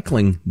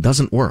recycling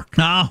doesn't work.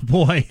 Oh,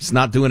 boy. It's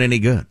not doing any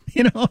good.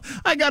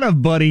 I got a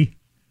buddy.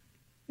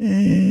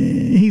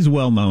 He's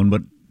well known,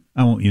 but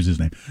I won't use his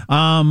name.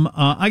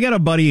 I got a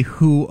buddy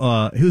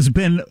who's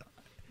been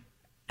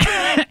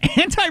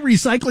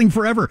anti-recycling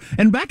forever.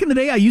 And back in the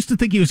day, I used to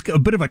think he was a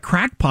bit of a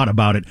crackpot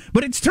about it.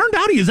 But it's turned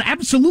out he is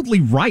absolutely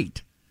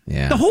right.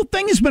 Yeah. The whole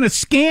thing has been a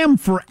scam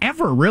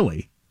forever,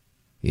 really.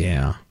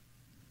 Yeah.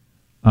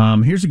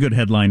 Here's a good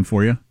headline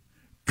for you.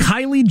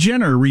 Kylie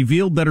Jenner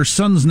revealed that her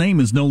son's name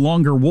is no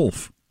longer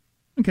Wolf.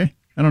 Okay.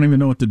 I don't even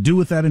know what to do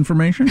with that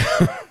information.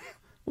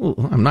 Well,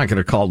 I'm not going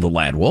to call the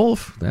lad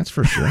Wolf, that's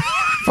for sure.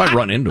 If I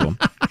run into him.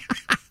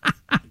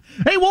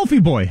 Hey, Wolfie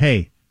boy.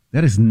 Hey,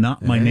 that is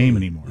not my name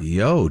anymore.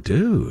 Yo,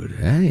 dude.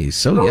 Hey,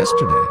 so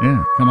yesterday.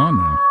 Yeah, come on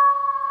now.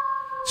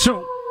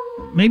 So,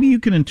 maybe you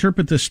can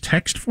interpret this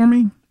text for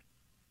me?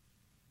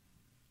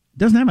 It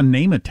doesn't have a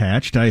name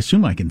attached. I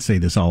assume I can say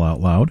this all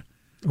out loud.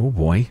 Oh,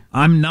 boy.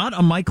 I'm not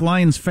a Mike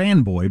Lyons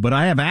fanboy, but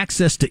I have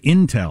access to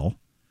intel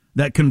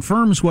that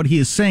confirms what he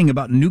is saying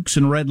about nukes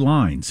and red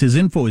lines. His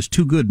info is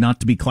too good not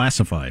to be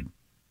classified.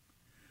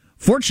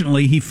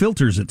 Fortunately, he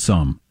filters it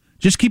some.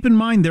 Just keep in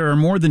mind there are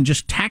more than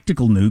just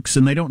tactical nukes,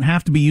 and they don't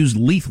have to be used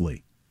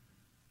lethally.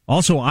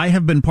 Also, I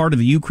have been part of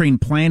the Ukraine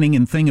planning,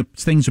 and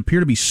things appear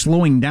to be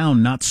slowing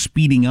down, not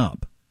speeding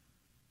up.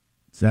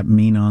 Does that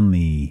mean on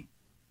the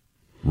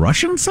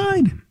Russian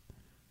side?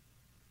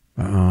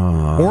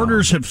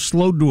 Orders have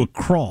slowed to a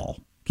crawl.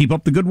 Keep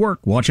up the good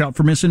work. Watch out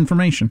for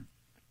misinformation.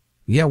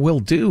 Yeah, will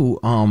do.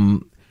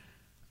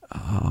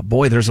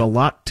 Boy, there's a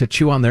lot to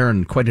chew on there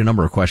and quite a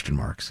number of question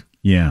marks.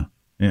 Yeah,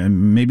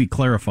 and maybe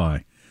clarify.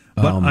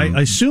 But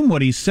I assume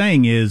what he's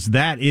saying is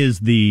that is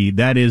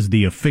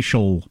the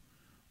official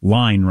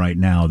line right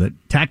now,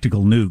 that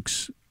tactical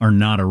nukes are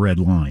not a red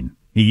line.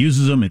 He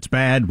uses them, it's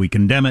bad, we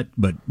condemn it,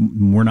 but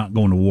we're not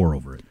going to war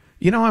over it.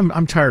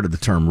 I'm tired of the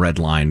term red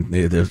line.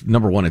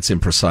 Number one, it's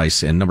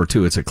imprecise, and number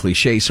two, it's a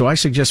cliche. So I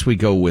suggest we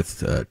go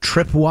with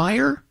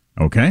tripwire.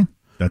 Okay.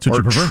 That's what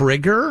you prefer?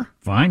 Trigger?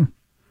 Fine.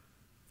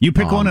 You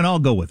pick one and I'll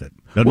go with it.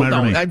 Doesn't matter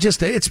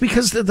to me. It's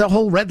because the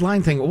whole red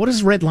line thing. What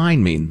does red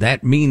line mean?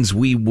 That means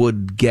we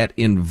would get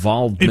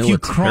involved militarily?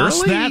 If you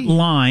cross that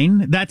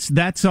line, that's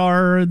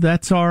our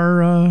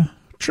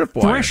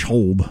tripwire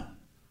threshold.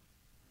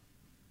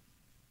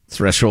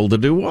 Threshold to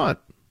do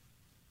what?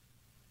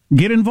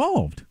 Get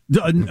involved.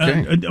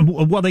 Okay.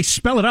 Well, they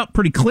spell it out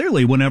pretty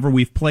clearly whenever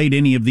we've played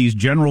any of these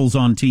generals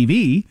on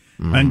TV,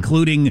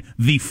 including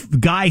the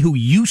guy who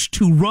used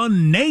to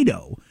run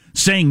NATO,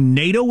 saying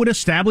NATO would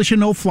establish a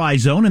no-fly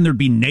zone and there'd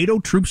be NATO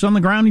troops on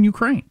the ground in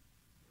Ukraine.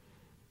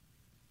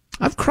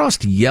 I've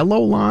crossed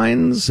yellow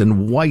lines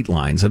and white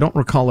lines. I don't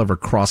recall ever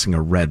crossing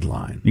a red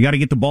line. You got to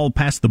get the ball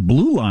past the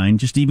blue line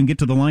just to even get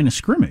to the line of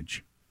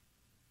scrimmage,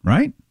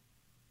 right?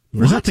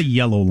 Or is that the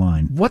yellow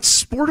line? What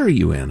sport are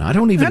you in? I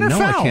don't even NFL.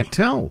 know. I can't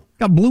tell.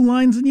 Got blue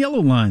lines and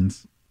yellow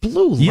lines.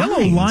 Blue lines?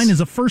 Yellow line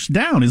is a first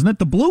down, isn't it?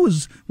 The blue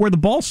is where the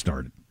ball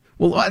started.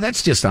 Well,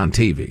 that's just on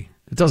TV.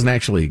 It doesn't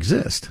actually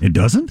exist. It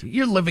doesn't?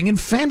 You're living in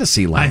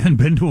fantasy land. I haven't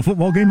been to a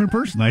football game in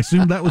person. I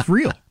assumed that was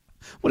real.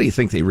 What do you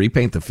think? They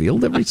repaint the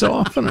field every so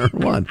often, or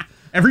what?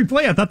 Every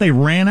play, I thought they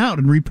ran out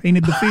and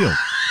repainted the field.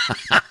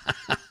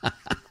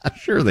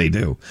 Sure they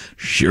do.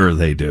 Sure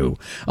they do.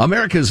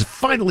 America's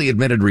finally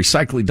admitted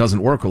recycling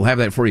doesn't work. We'll have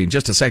that for you in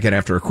just a second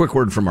after a quick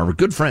word from our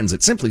good friends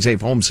at Simply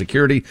Safe Home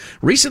Security,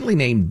 recently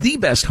named the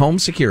best home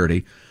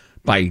security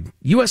by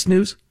U.S.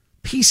 News,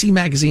 PC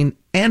Magazine,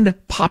 and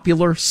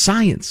Popular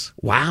Science.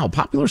 Wow,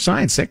 Popular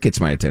Science, that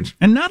gets my attention.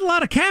 And not a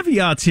lot of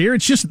caveats here.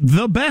 It's just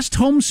the best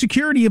home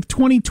security of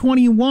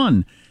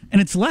 2021.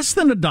 And it's less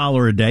than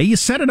 $1 a day. You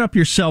set it up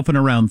yourself in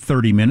around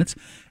 30 minutes.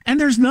 And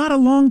there's not a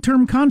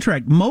long-term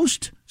contract.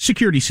 Most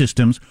security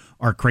systems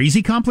are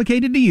crazy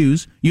complicated to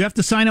use. You have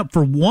to sign up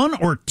for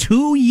 1 or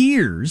 2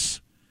 years,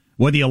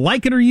 whether you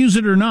like it or use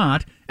it or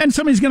not. And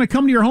somebody's going to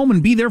come to your home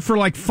and be there for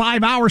like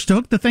 5 hours to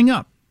hook the thing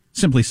up.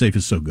 Simply Safe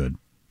is so good.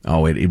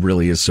 Oh, it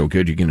really is so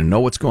good. You're going to know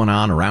what's going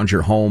on around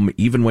your home,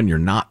 even when you're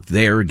not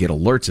there. Get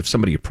alerts if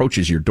somebody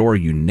approaches your door,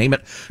 you name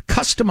it.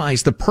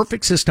 Customize the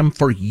perfect system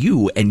for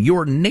you and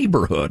your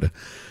neighborhood.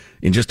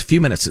 In just a few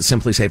minutes at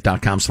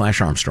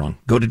simplysafe.com/Armstrong.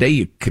 Go today.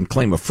 You can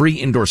claim a free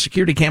indoor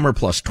security camera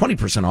plus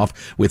 20%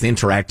 off with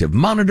interactive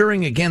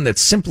monitoring. Again,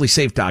 that's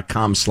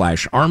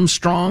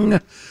simplysafe.com/Armstrong.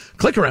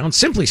 Click around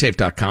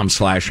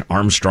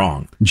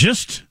simplysafe.com/Armstrong.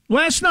 Just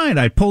last night,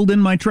 I pulled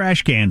in my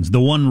trash cans, the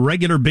one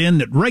regular bin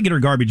that regular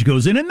garbage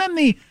goes in, and then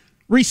the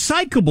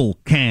recyclable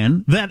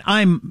can that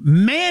I'm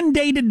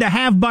mandated to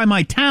have by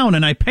my town,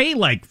 and I pay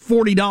like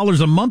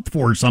 $40 a month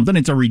for or something.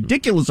 It's a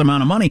ridiculous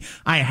amount of money.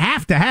 I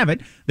have to have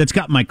it. That's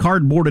got my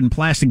cardboard and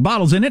plastic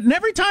bottles in it, and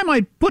every time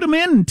I put them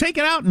in and take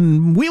it out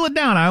and wheel it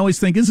down, I always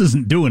think this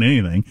isn't doing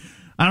anything.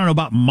 I don't know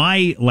about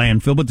my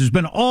landfill, but there's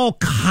been all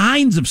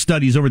kinds of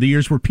studies over the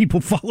years where people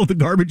follow the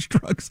garbage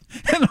trucks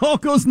and it all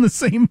goes in the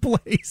same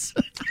place.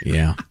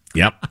 Yeah.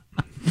 Yep.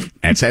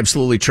 That's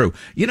absolutely true.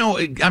 You know,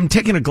 I'm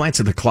taking a glance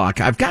at the clock.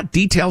 I've got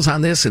details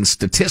on this and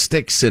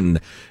statistics and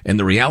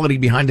the reality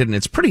behind it, and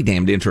it's pretty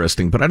damned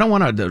interesting, but I don't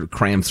want to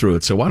cram through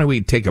it. So why don't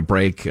we take a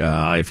break?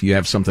 If you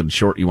have something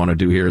short you want to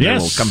do here, yes. Then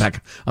we'll come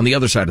back on the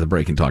other side of the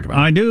break and talk about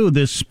it. I do.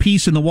 This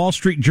piece in the Wall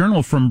Street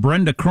Journal from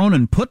Brenda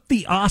Cronin put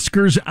the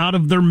Oscars out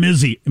of their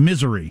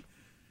misery.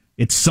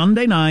 It's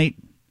Sunday night.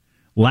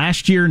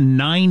 Last year,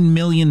 9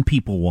 million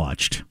people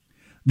watched.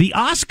 The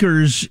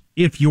Oscars,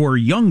 if you're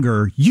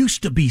younger,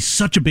 used to be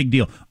such a big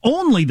deal.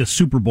 Only the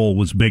Super Bowl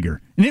was bigger,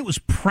 and it was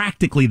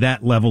practically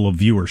that level of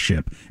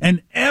viewership.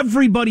 And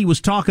everybody was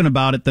talking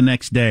about it the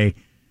next day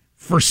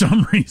for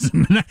some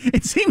reason.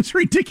 It seems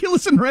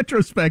ridiculous in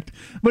retrospect,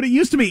 but it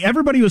used to be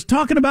everybody was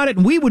talking about it,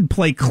 and we would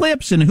play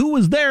clips and who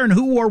was there and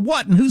who wore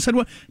what and who said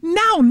what.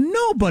 Now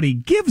nobody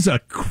gives a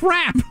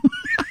crap.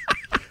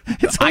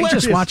 I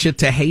just watch it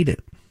to hate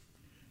it.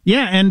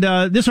 Yeah, and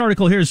this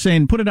article here is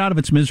saying put it out of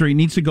its misery. It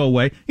needs to go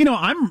away. You know,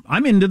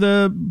 I'm into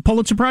the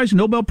Pulitzer Prize,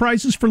 Nobel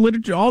Prizes for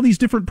literature, all these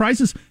different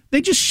prizes. They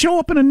just show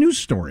up in a news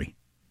story,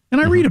 and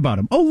I read about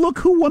them. Oh, look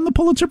who won the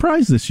Pulitzer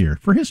Prize this year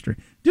for history.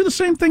 Do the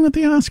same thing with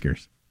the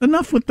Oscars.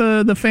 Enough with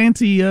the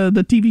fancy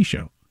the TV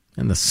show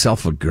and the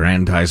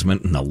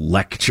self-aggrandizement and the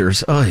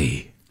lectures.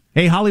 Oy.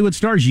 Hey, Hollywood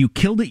stars, you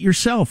killed it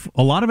yourself.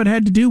 A lot of it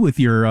had to do with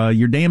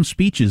your damn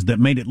speeches that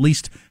made at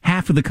least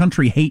half of the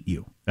country hate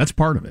you. That's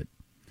part of it.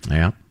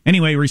 Yeah.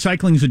 Anyway,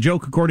 recycling's a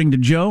joke, according to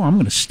Joe. I'm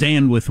going to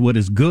stand with what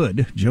is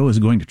good. Joe is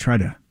going to try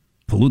to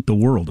pollute the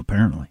world,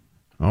 apparently.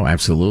 Oh,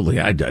 absolutely.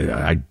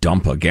 I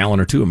dump a gallon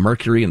or two of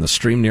mercury in the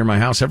stream near my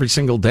house every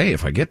single day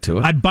if I get to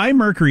it. I buy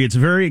mercury. It's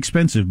very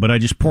expensive, but I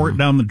just pour it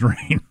down the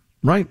drain.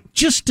 Right.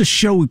 Just to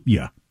show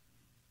you.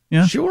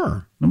 Yeah?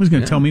 Sure. Nobody's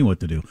going to tell me what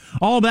to do.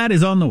 All that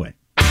is on the way.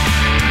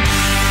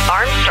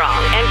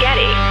 Armstrong and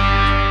Getty.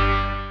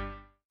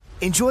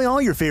 Enjoy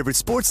all your favorite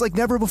sports like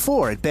never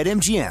before at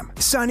BetMGM.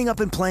 Signing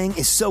up and playing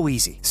is so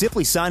easy.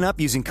 Simply sign up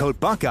using code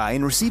Buckeye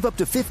and receive up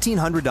to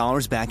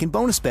 $1,500 back in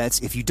bonus bets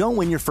if you don't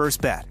win your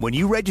first bet. When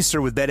you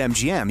register with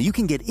BetMGM, you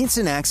can get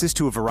instant access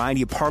to a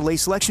variety of parlay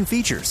selection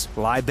features,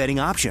 live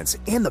betting options,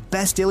 and the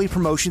best daily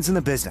promotions in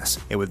the business.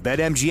 And with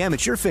BetMGM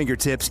at your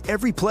fingertips,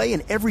 every play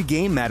and every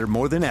game matter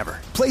more than ever.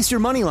 Place your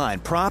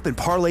moneyline, prop, and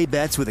parlay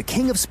bets with the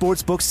king of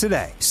sportsbooks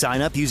today.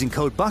 Sign up using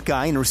code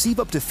Buckeye and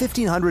receive up to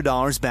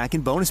 $1,500 back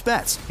in bonus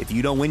bets if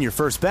you don't win your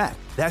first bet.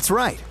 That's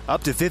right,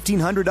 up to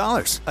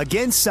 $1,500.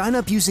 Again, sign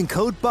up using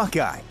code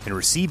Buckeye and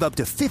receive up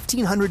to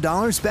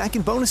 $1,500 back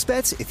in bonus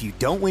bets if you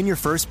don't win your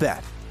first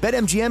bet.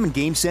 BetMGM and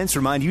GameSense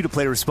remind you to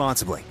play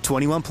responsibly.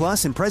 21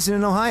 plus and present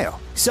in Ohio.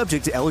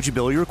 Subject to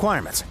eligibility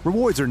requirements.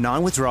 Rewards are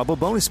non-withdrawable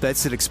bonus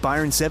bets that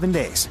expire in 7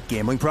 days.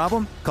 Gambling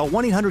problem? Call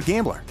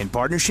 1-800-GAMBLER in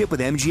partnership with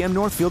MGM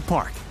Northfield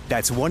Park.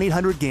 That's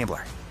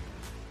 1-800-GAMBLER.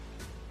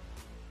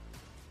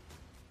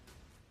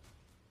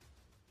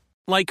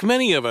 Like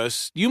many of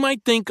us, you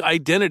might think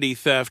identity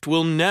theft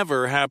will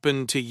never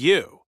happen to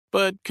you.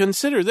 But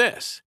consider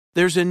this.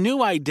 There's a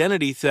new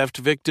identity theft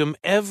victim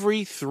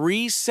every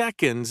 3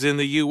 seconds in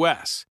the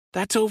U.S.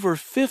 That's over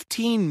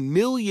 15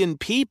 million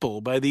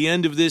people by the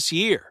end of this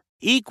year,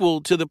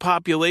 equal to the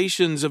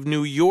populations of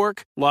New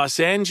York, Los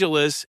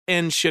Angeles,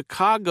 and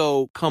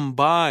Chicago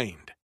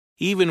combined.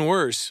 Even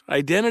worse,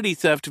 identity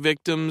theft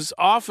victims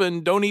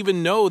often don't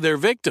even know they're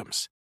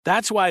victims.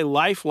 That's why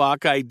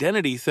LifeLock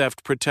Identity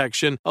Theft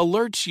Protection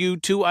alerts you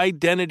to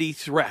identity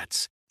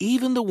threats,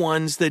 even the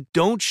ones that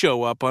don't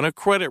show up on a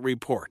credit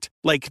report,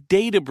 like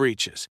data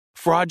breaches,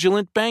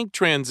 fraudulent bank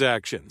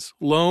transactions,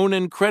 loan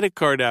and credit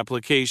card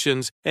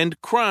applications,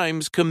 and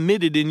crimes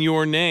committed in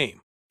your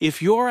name.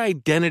 If your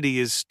identity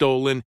is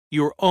stolen,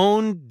 your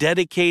own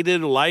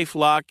dedicated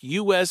LifeLock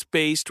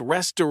U.S.-based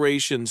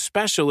restoration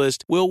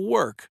specialist will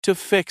work to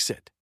fix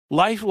it.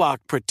 LifeLock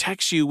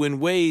protects you in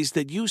ways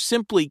that you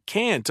simply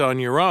can't on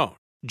your own.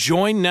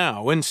 Join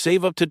now and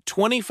save up to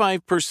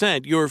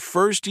 25% your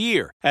first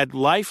year at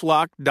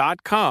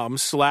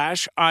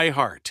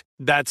LifeLock.com/iHeart.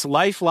 That's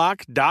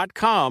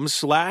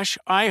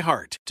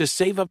LifeLock.com/iHeart to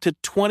save up to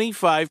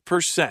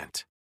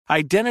 25%.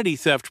 Identity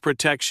theft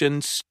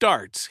protection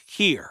starts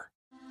here.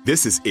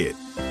 This is it.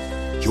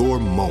 Your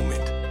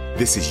moment.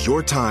 This is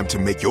your time to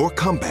make your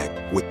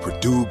comeback with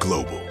Purdue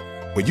Global.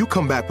 When you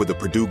come back with a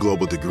Purdue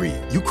Global degree,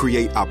 you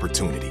create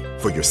opportunity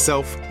for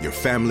yourself, your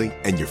family,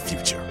 and your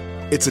future.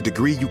 It's a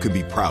degree you can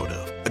be proud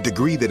of, a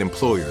degree that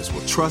employers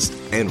will trust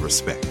and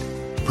respect.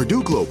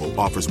 Purdue Global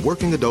offers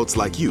working adults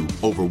like you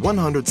over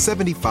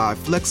 175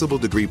 flexible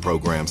degree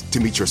programs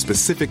to meet your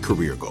specific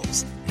career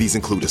goals. These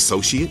include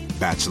associate,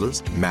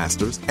 bachelor's,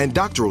 master's, and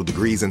doctoral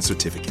degrees and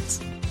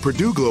certificates.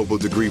 Purdue Global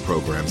degree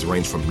programs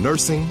range from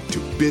nursing to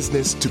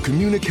business to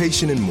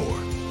communication and more.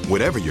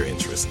 Whatever your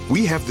interest,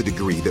 we have the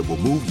degree that will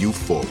move you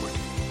forward.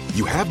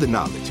 You have the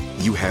knowledge,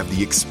 you have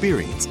the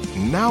experience.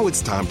 Now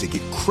it's time to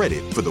get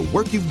credit for the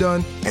work you've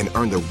done and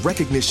earn the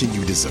recognition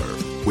you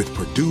deserve with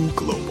Purdue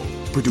Global,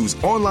 Purdue's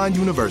online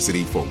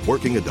university for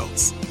working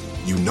adults.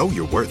 You know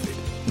you're worth it.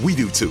 We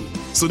do too.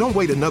 So don't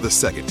wait another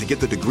second to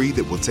get the degree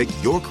that will take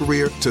your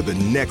career to the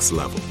next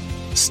level.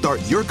 Start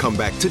your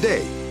comeback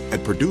today at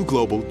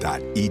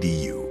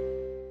purdueglobal.edu.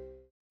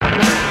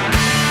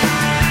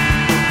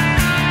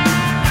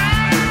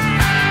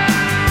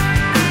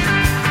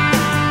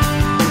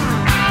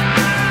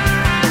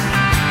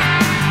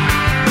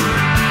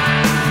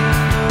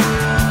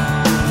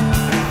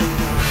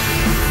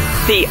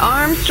 The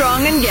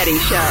Armstrong and Getty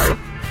Show.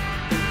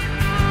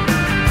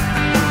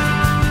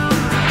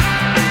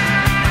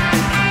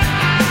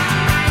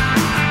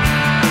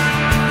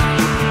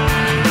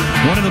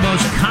 One of the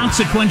most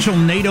consequential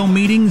NATO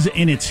meetings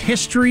in its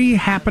history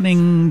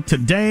happening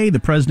today. The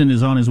president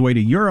is on his way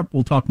to Europe.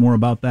 We'll talk more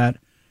about that.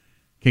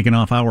 Kicking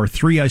off hour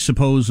 3, I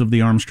suppose, of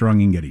the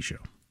Armstrong and Getty Show.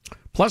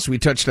 Plus, we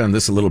touched on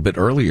this a little bit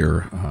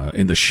earlier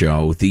in the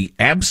show, the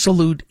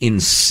absolute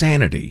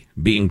insanity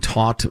being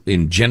taught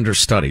in gender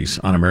studies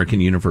on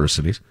American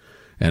universities,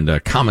 and a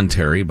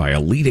commentary by a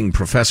leading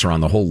professor on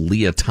the whole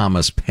Leah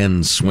Thomas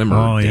Penn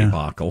swimmer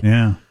debacle.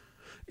 Yeah.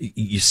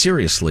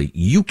 Seriously,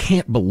 you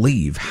can't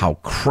believe how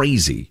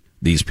crazy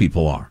these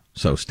people are.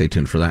 So stay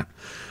tuned for that.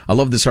 I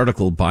love this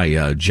article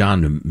by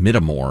John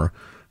Middamore.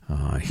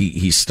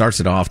 He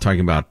starts it off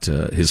talking about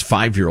his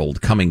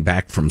 5-year-old coming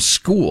back from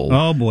school.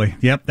 Oh boy,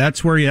 yep,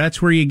 that's where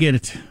you get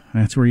it.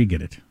 That's where you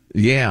get it.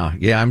 Yeah,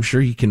 I'm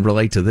sure he can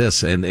relate to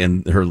this. And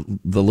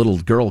the little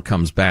girl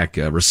comes back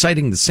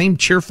reciting the same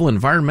cheerful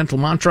environmental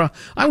mantra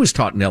I was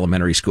taught in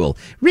elementary school.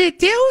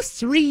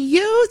 Reduce,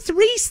 reuse,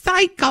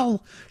 recycle.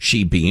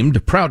 She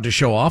beamed, proud to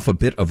show off a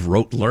bit of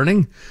rote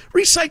learning.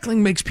 Recycling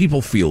makes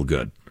people feel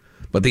good,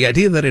 but the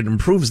idea that it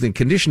improves the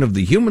condition of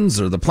the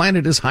humans or the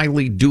planet is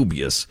highly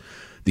dubious.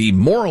 The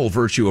moral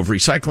virtue of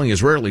recycling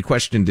is rarely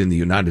questioned in the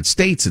United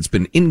States. It's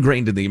been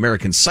ingrained in the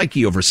American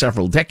psyche over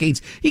several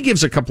decades. He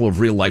gives a couple of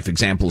real-life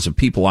examples of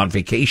people on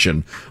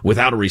vacation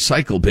without a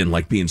recycle bin,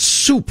 like being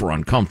super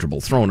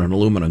uncomfortable, throwing an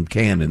aluminum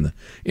can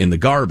in the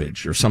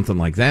garbage or something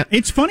like that.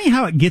 It's funny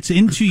how it gets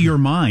into your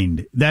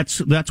mind.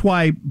 That's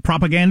why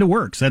propaganda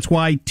works. That's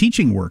why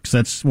teaching works.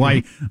 That's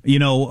why,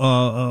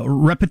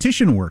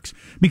 repetition works.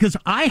 Because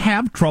I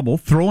have trouble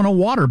throwing a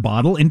water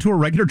bottle into a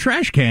regular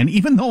trash can,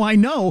 even though I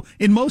know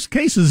in most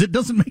cases it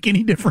doesn't make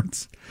any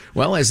difference.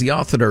 Well, as the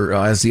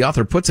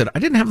author puts it, I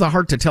didn't have the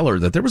heart to tell her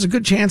that there was a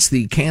good chance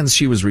the cans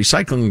she was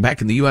recycling back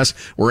in the U.S.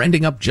 were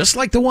ending up just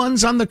like the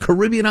ones on the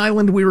Caribbean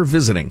island we were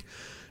visiting.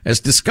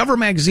 As Discover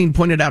magazine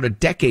pointed out a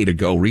decade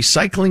ago,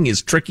 recycling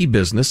is tricky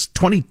business.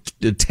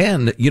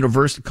 2010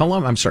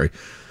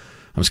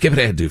 I'm skipping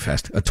ahead too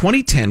fast. A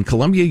 2010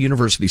 Columbia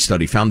University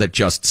study found that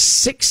just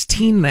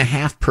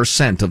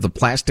 16.5% of the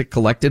plastic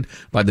collected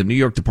by the New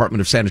York Department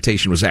of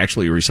Sanitation was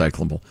actually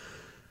recyclable.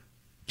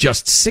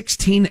 Just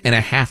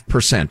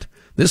 16.5%.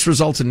 This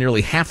results in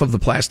nearly half of the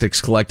plastics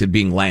collected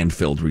being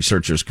landfilled,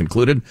 researchers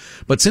concluded.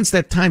 But since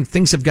that time,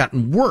 things have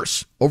gotten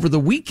worse. Over the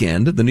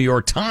weekend, the New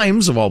York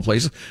Times, of all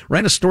places,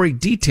 ran a story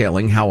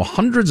detailing how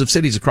hundreds of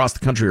cities across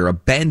the country are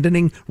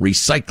abandoning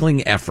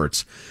recycling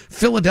efforts.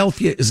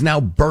 Philadelphia is now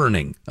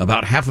burning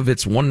about half of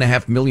its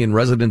 1.5 million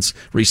residents'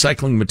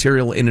 recycling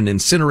material in an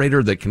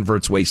incinerator that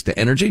converts waste to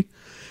energy.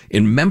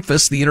 In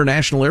Memphis, the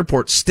international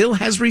airport still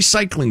has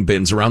recycling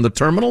bins around the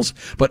terminals,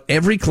 but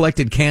every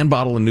collected can,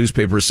 bottle, and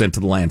newspaper is sent to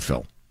the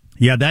landfill.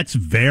 Yeah, that's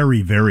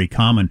very, very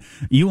common.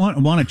 You want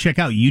to check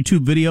out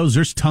YouTube videos?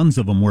 There's tons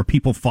of them where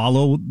people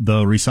follow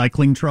the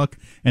recycling truck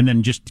and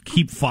then just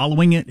keep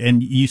following it,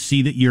 and you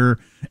see that your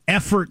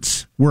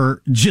efforts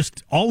were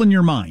just all in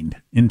your mind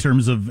in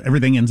terms of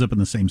everything ends up in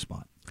the same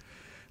spot.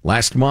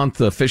 Last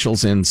month,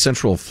 officials in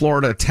Central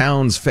Florida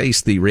towns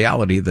faced the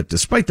reality that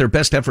despite their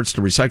best efforts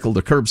to recycle,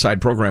 the curbside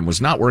program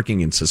was not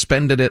working and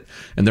suspended it.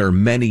 And there are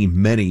many,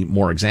 many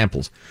more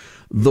examples.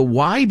 The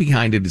why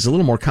behind it is a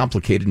little more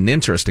complicated and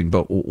interesting,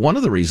 but one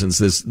of the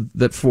reasons is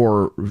that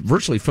for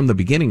virtually from the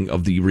beginning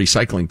of the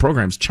recycling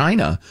programs,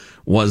 China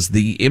was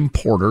the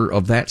importer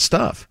of that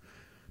stuff.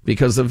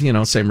 Because of,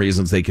 same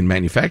reasons they can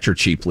manufacture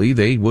cheaply,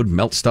 they would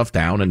melt stuff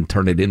down and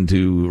turn it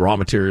into raw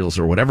materials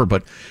or whatever.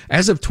 But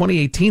as of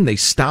 2018, they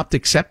stopped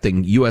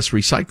accepting U.S.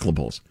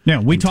 recyclables. Yeah,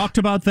 we talked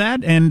about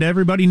that, and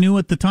everybody knew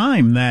at the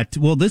time that,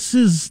 this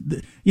is,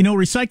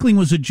 recycling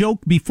was a joke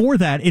before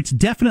that. It's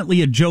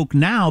definitely a joke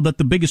now that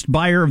the biggest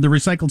buyer of the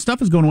recycled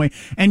stuff is going away.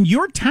 And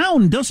your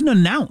town doesn't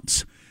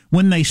announce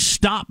when they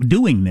stop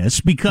doing this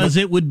because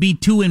it would be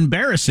too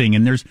embarrassing.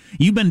 And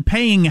you've been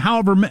paying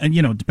however,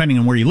 depending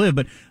on where you live,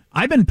 but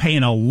I've been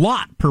paying a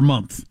lot per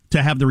month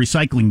to have the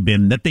recycling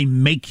bin that they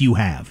make you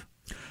have.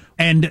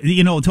 And,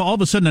 to all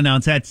of a sudden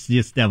announce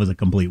that was a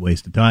complete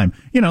waste of time.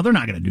 They're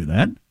not going to do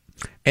that.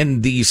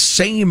 And the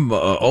same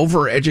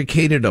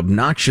overeducated,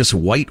 obnoxious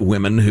white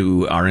women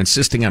who are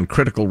insisting on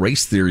critical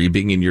race theory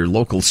being in your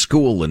local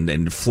school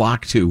and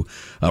flock to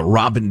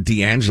Robin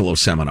DiAngelo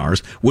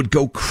seminars would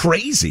go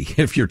crazy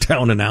if your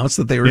town announced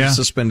that they were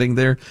suspending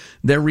their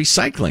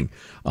recycling.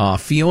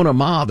 Fiona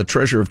Ma, the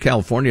treasurer of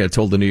California,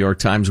 told the New York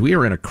Times, "We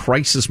are in a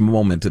crisis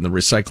moment in the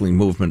recycling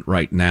movement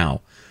right now."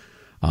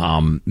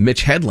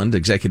 Mitch Hedlund,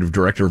 executive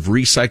director of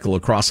Recycle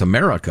Across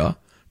America,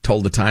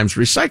 told the Times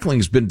recycling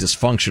has been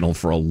dysfunctional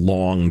for a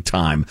long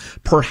time,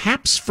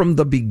 perhaps from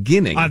the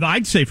beginning.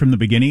 I'd say from the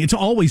beginning. It's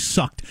always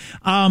sucked.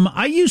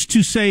 I used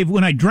to save,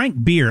 when I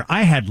drank beer,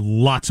 I had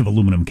lots of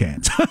aluminum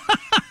cans.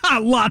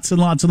 Lots and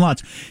lots and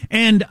lots.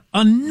 And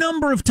a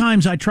number of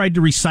times I tried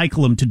to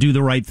recycle them to do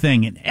the right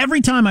thing. And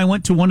every time I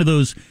went to one of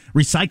those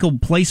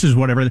recycled places,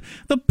 whatever,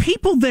 the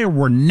people there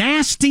were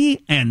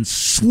nasty and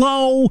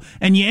slow,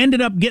 and you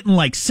ended up getting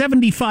like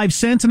 75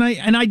 cents. And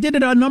I did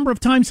it a number of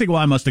times, thinking,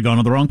 well, I must have gone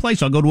to the wrong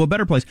place. I'll go to a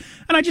better place.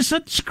 And I just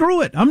said,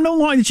 screw it. I'm no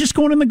longer, it's just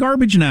going in the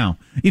garbage now.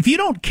 If you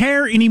don't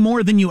care any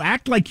more than you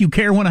act like you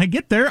care when I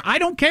get there, I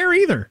don't care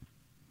either.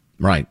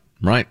 Right.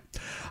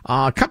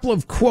 A couple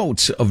of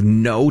quotes of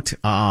note.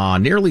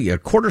 Nearly a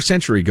quarter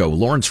century ago,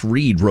 Lawrence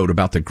Reed wrote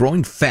about the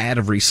growing fad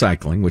of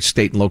recycling, which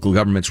state and local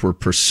governments were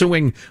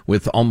pursuing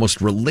with almost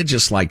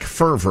religious-like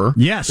fervor.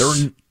 Yes.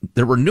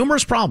 There were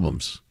numerous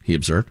problems, he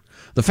observed.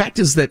 The fact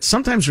is that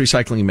sometimes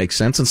recycling makes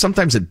sense and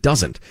sometimes it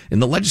doesn't. In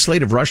the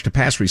legislative rush to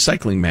pass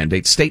recycling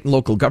mandates, state and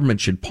local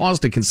government should pause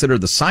to consider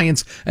the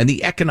science and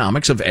the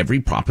economics of every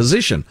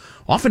proposition.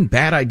 Often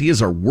bad ideas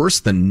are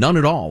worse than none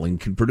at all and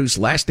can produce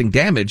lasting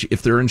damage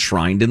if they're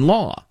enshrined in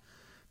law.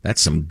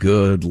 That's some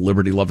good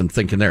liberty-loving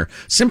thinking there.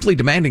 Simply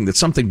demanding that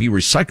something be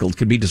recycled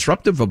could be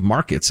disruptive of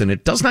markets, and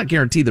it does not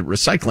guarantee that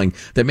recycling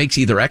that makes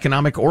either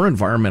economic or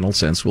environmental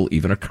sense will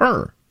even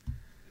occur.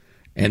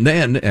 And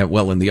then,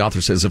 and the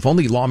author says, if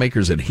only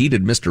lawmakers had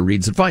heeded Mr.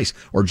 Reed's advice,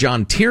 or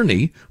John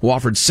Tierney, who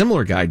offered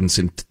similar guidance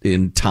in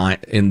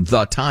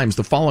the Times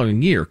the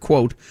following year,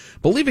 quote,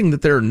 believing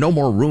that there are no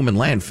more room in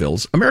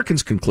landfills,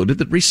 Americans concluded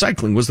that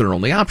recycling was their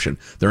only option.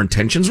 Their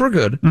intentions were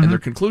good, and their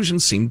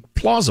conclusions seemed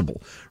plausible.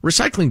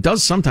 Recycling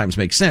does sometimes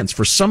make sense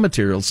for some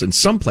materials in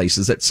some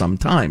places at some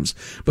times,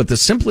 but the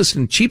simplest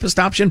and cheapest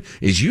option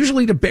is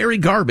usually to bury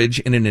garbage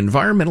in an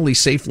environmentally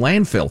safe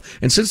landfill.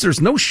 And since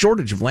there's no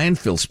shortage of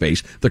landfill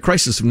space, the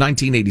crisis of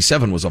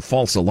 1987 was a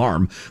false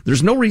alarm.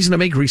 There's no reason to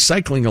make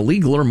recycling a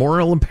legal or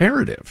moral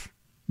imperative.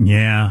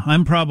 Yeah,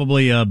 I'm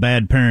probably a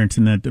bad parent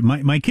in that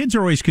my kids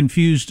are always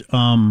confused.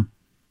 I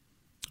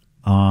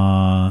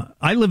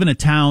live in a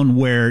town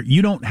where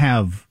you don't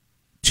have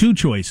two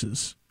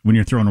choices when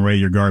you're throwing away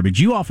your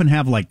garbage. You often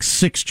have like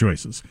 6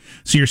 choices.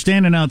 So you're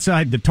standing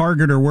outside the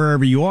Target or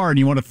wherever you are and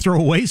you want to throw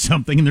away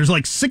something and there's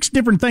like 6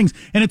 different things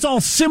and it's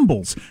all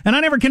symbols. And I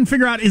never can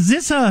figure out, is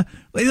this right.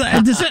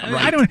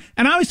 I don't,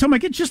 and I always tell my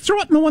kids, just throw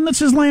it in the one that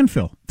says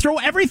landfill. Throw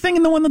everything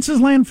in the one that says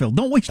landfill.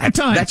 Don't waste your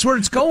time. That's where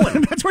it's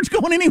going. That's where it's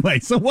going anyway.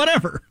 So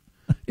whatever.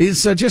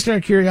 Is just out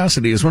of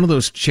curiosity, is one of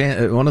those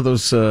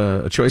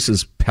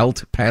choices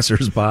pelt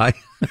passersby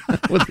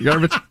with the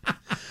garbage?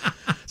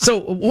 So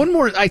one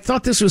more, I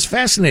thought this was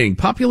fascinating.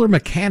 Popular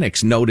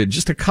Mechanics noted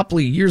just a couple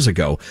of years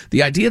ago,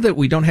 the idea that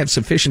we don't have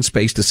sufficient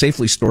space to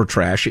safely store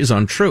trash is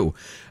untrue.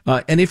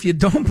 And if you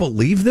don't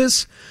believe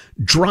this,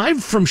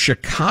 drive from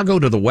Chicago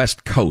to the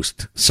West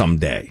Coast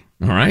someday,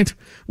 all right?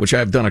 Which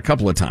I've done a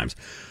couple of times.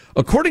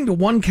 According to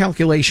one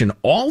calculation,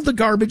 all the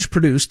garbage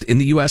produced in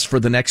the U.S. for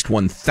the next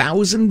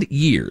 1,000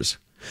 years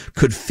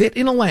could fit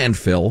in a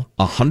landfill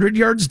 100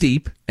 yards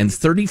deep and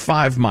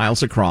 35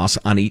 miles across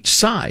on each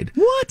side.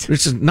 What?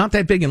 Which is not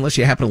that big unless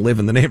you happen to live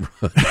in the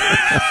neighborhood.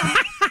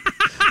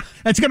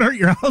 That's going to hurt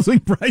your housing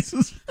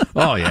prices.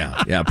 Oh,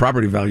 yeah. Yeah,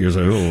 property values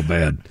are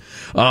bad.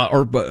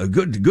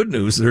 Good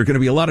news, there are going to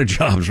be a lot of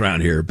jobs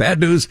around here. Bad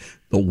news,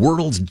 the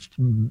world's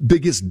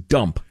biggest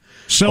dump.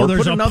 So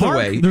there's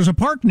a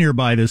park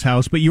nearby this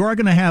house, but you are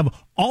going to have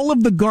all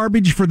of the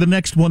garbage for the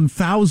next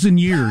 1,000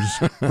 years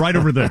right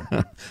over there.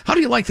 How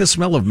do you like the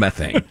smell of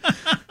methane?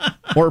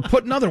 Or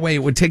put another way,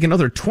 it would take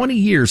another 20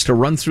 years to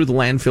run through the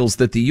landfills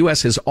that the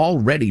U.S. has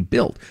already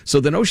built. So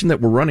the notion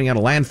that we're running out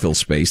of landfill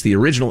space, the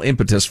original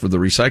impetus for the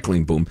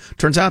recycling boom,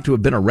 turns out to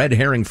have been a red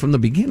herring from the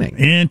beginning.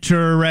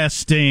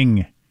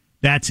 Interesting.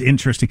 That's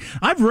interesting.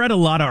 I've read a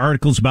lot of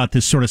articles about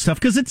this sort of stuff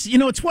because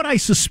it's what I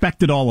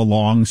suspected all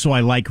along. So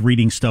I like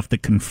reading stuff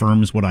that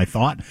confirms what I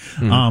thought.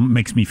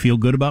 Makes me feel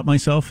good about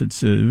myself.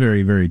 It's a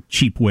very, very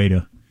cheap way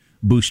to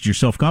boost your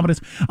self-confidence.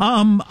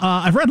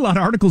 I've read a lot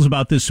of articles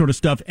about this sort of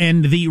stuff,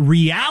 and the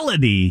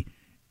reality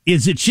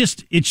is it's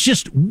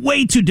just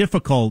way too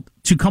difficult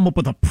to come up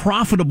with a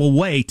profitable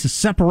way to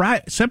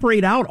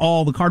separate out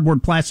all the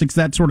cardboard, plastics,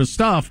 that sort of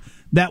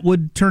stuff that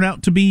would turn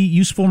out to be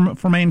useful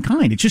for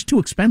mankind. It's just too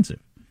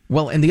expensive.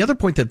 Well, and the other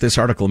point that this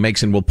article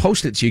makes, and we'll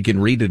post it so you can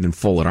read it in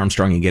full at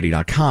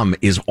ArmstrongandGetty.com,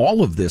 is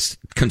all of this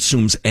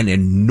consumes an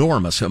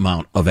enormous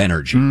amount of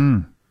energy.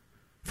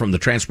 From the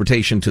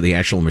transportation to the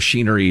actual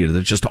machinery,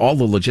 to just all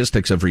the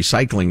logistics of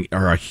recycling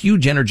are a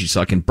huge energy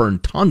suck and burn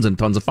tons and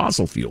tons of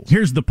fossil fuels.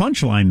 Here's the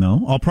punchline,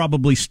 though. I'll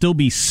probably still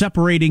be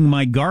separating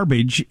my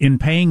garbage and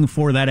paying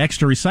for that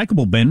extra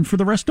recyclable bin for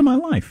the rest of my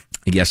life.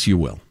 Yes, you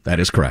will. That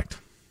is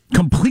correct.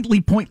 Completely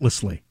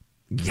pointlessly.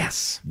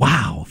 Yes.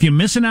 Wow. If you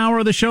miss an hour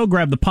of the show,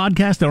 grab the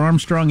podcast at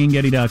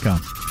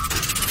ArmstrongandGetty.com.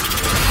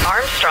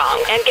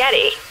 Armstrong and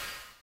Getty.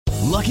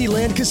 Lucky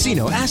Land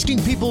Casino,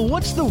 asking people,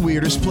 what's the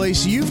weirdest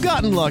place you've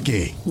gotten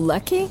lucky?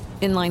 Lucky?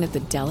 In line at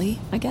the deli,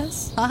 I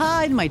guess?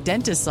 Aha, in my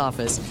dentist's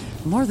office.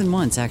 More than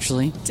once,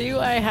 actually. Do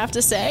I have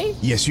to say?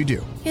 Yes, you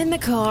do. In the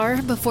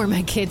car before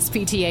my kids'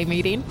 PTA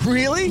meeting.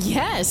 Really?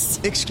 Yes.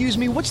 Excuse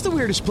me, what's the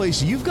weirdest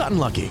place you've gotten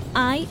lucky?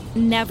 I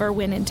never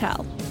win and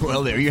tell.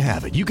 Well, there you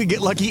have it. You can get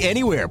lucky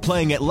anywhere,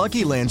 playing at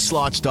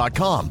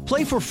LuckyLandSlots.com.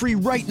 Play for free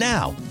right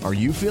now. Are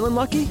you feeling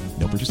lucky?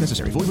 No purchase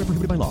necessary. Void where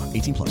prohibited by law.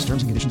 18 plus.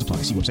 Terms and conditions apply.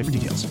 See website for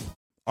details.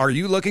 Are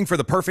you looking for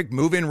the perfect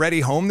move-in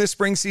ready home this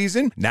spring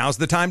season? Now's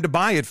the time to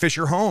buy at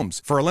Fisher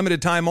Homes. For a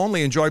limited time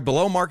only, enjoy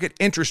below-market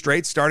interest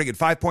rates starting at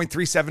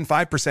 5.375%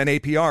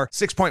 APR,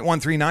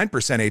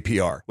 6.139%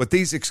 APR. With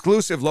these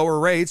exclusive lower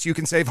rates, you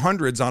can save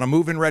hundreds on a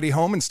move-in ready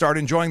home and start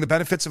enjoying the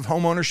benefits of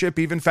home ownership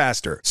even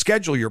faster.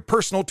 Schedule your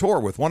personal tour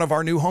with one of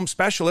our new home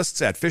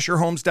specialists at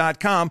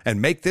FisherHomes.com and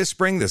make this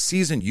spring the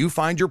season you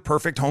find your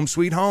perfect home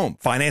sweet home.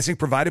 Financing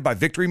provided by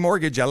Victory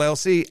Mortgage,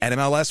 LLC,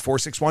 NMLS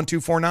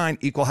 461249,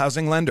 Equal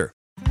Housing Lender.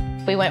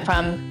 We went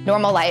from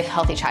normal life,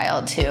 healthy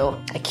child to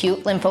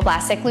acute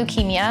lymphoblastic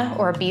leukemia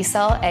or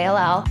B-cell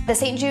ALL. The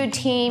St. Jude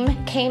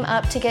team came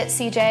up to get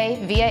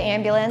CJ via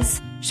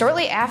ambulance.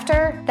 Shortly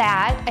after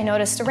that, I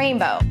noticed a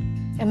rainbow.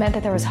 It meant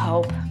that there was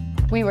hope.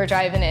 We were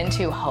driving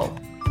into hope.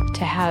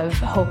 To have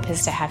hope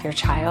is to have your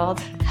child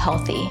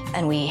healthy,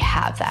 and we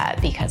have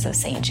that because of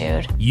St.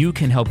 Jude. You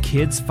can help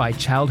kids fight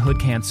childhood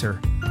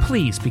cancer.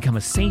 Please become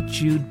a St.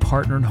 Jude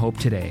Partner in Hope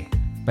today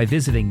by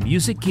visiting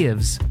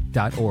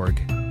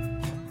musicgives.org.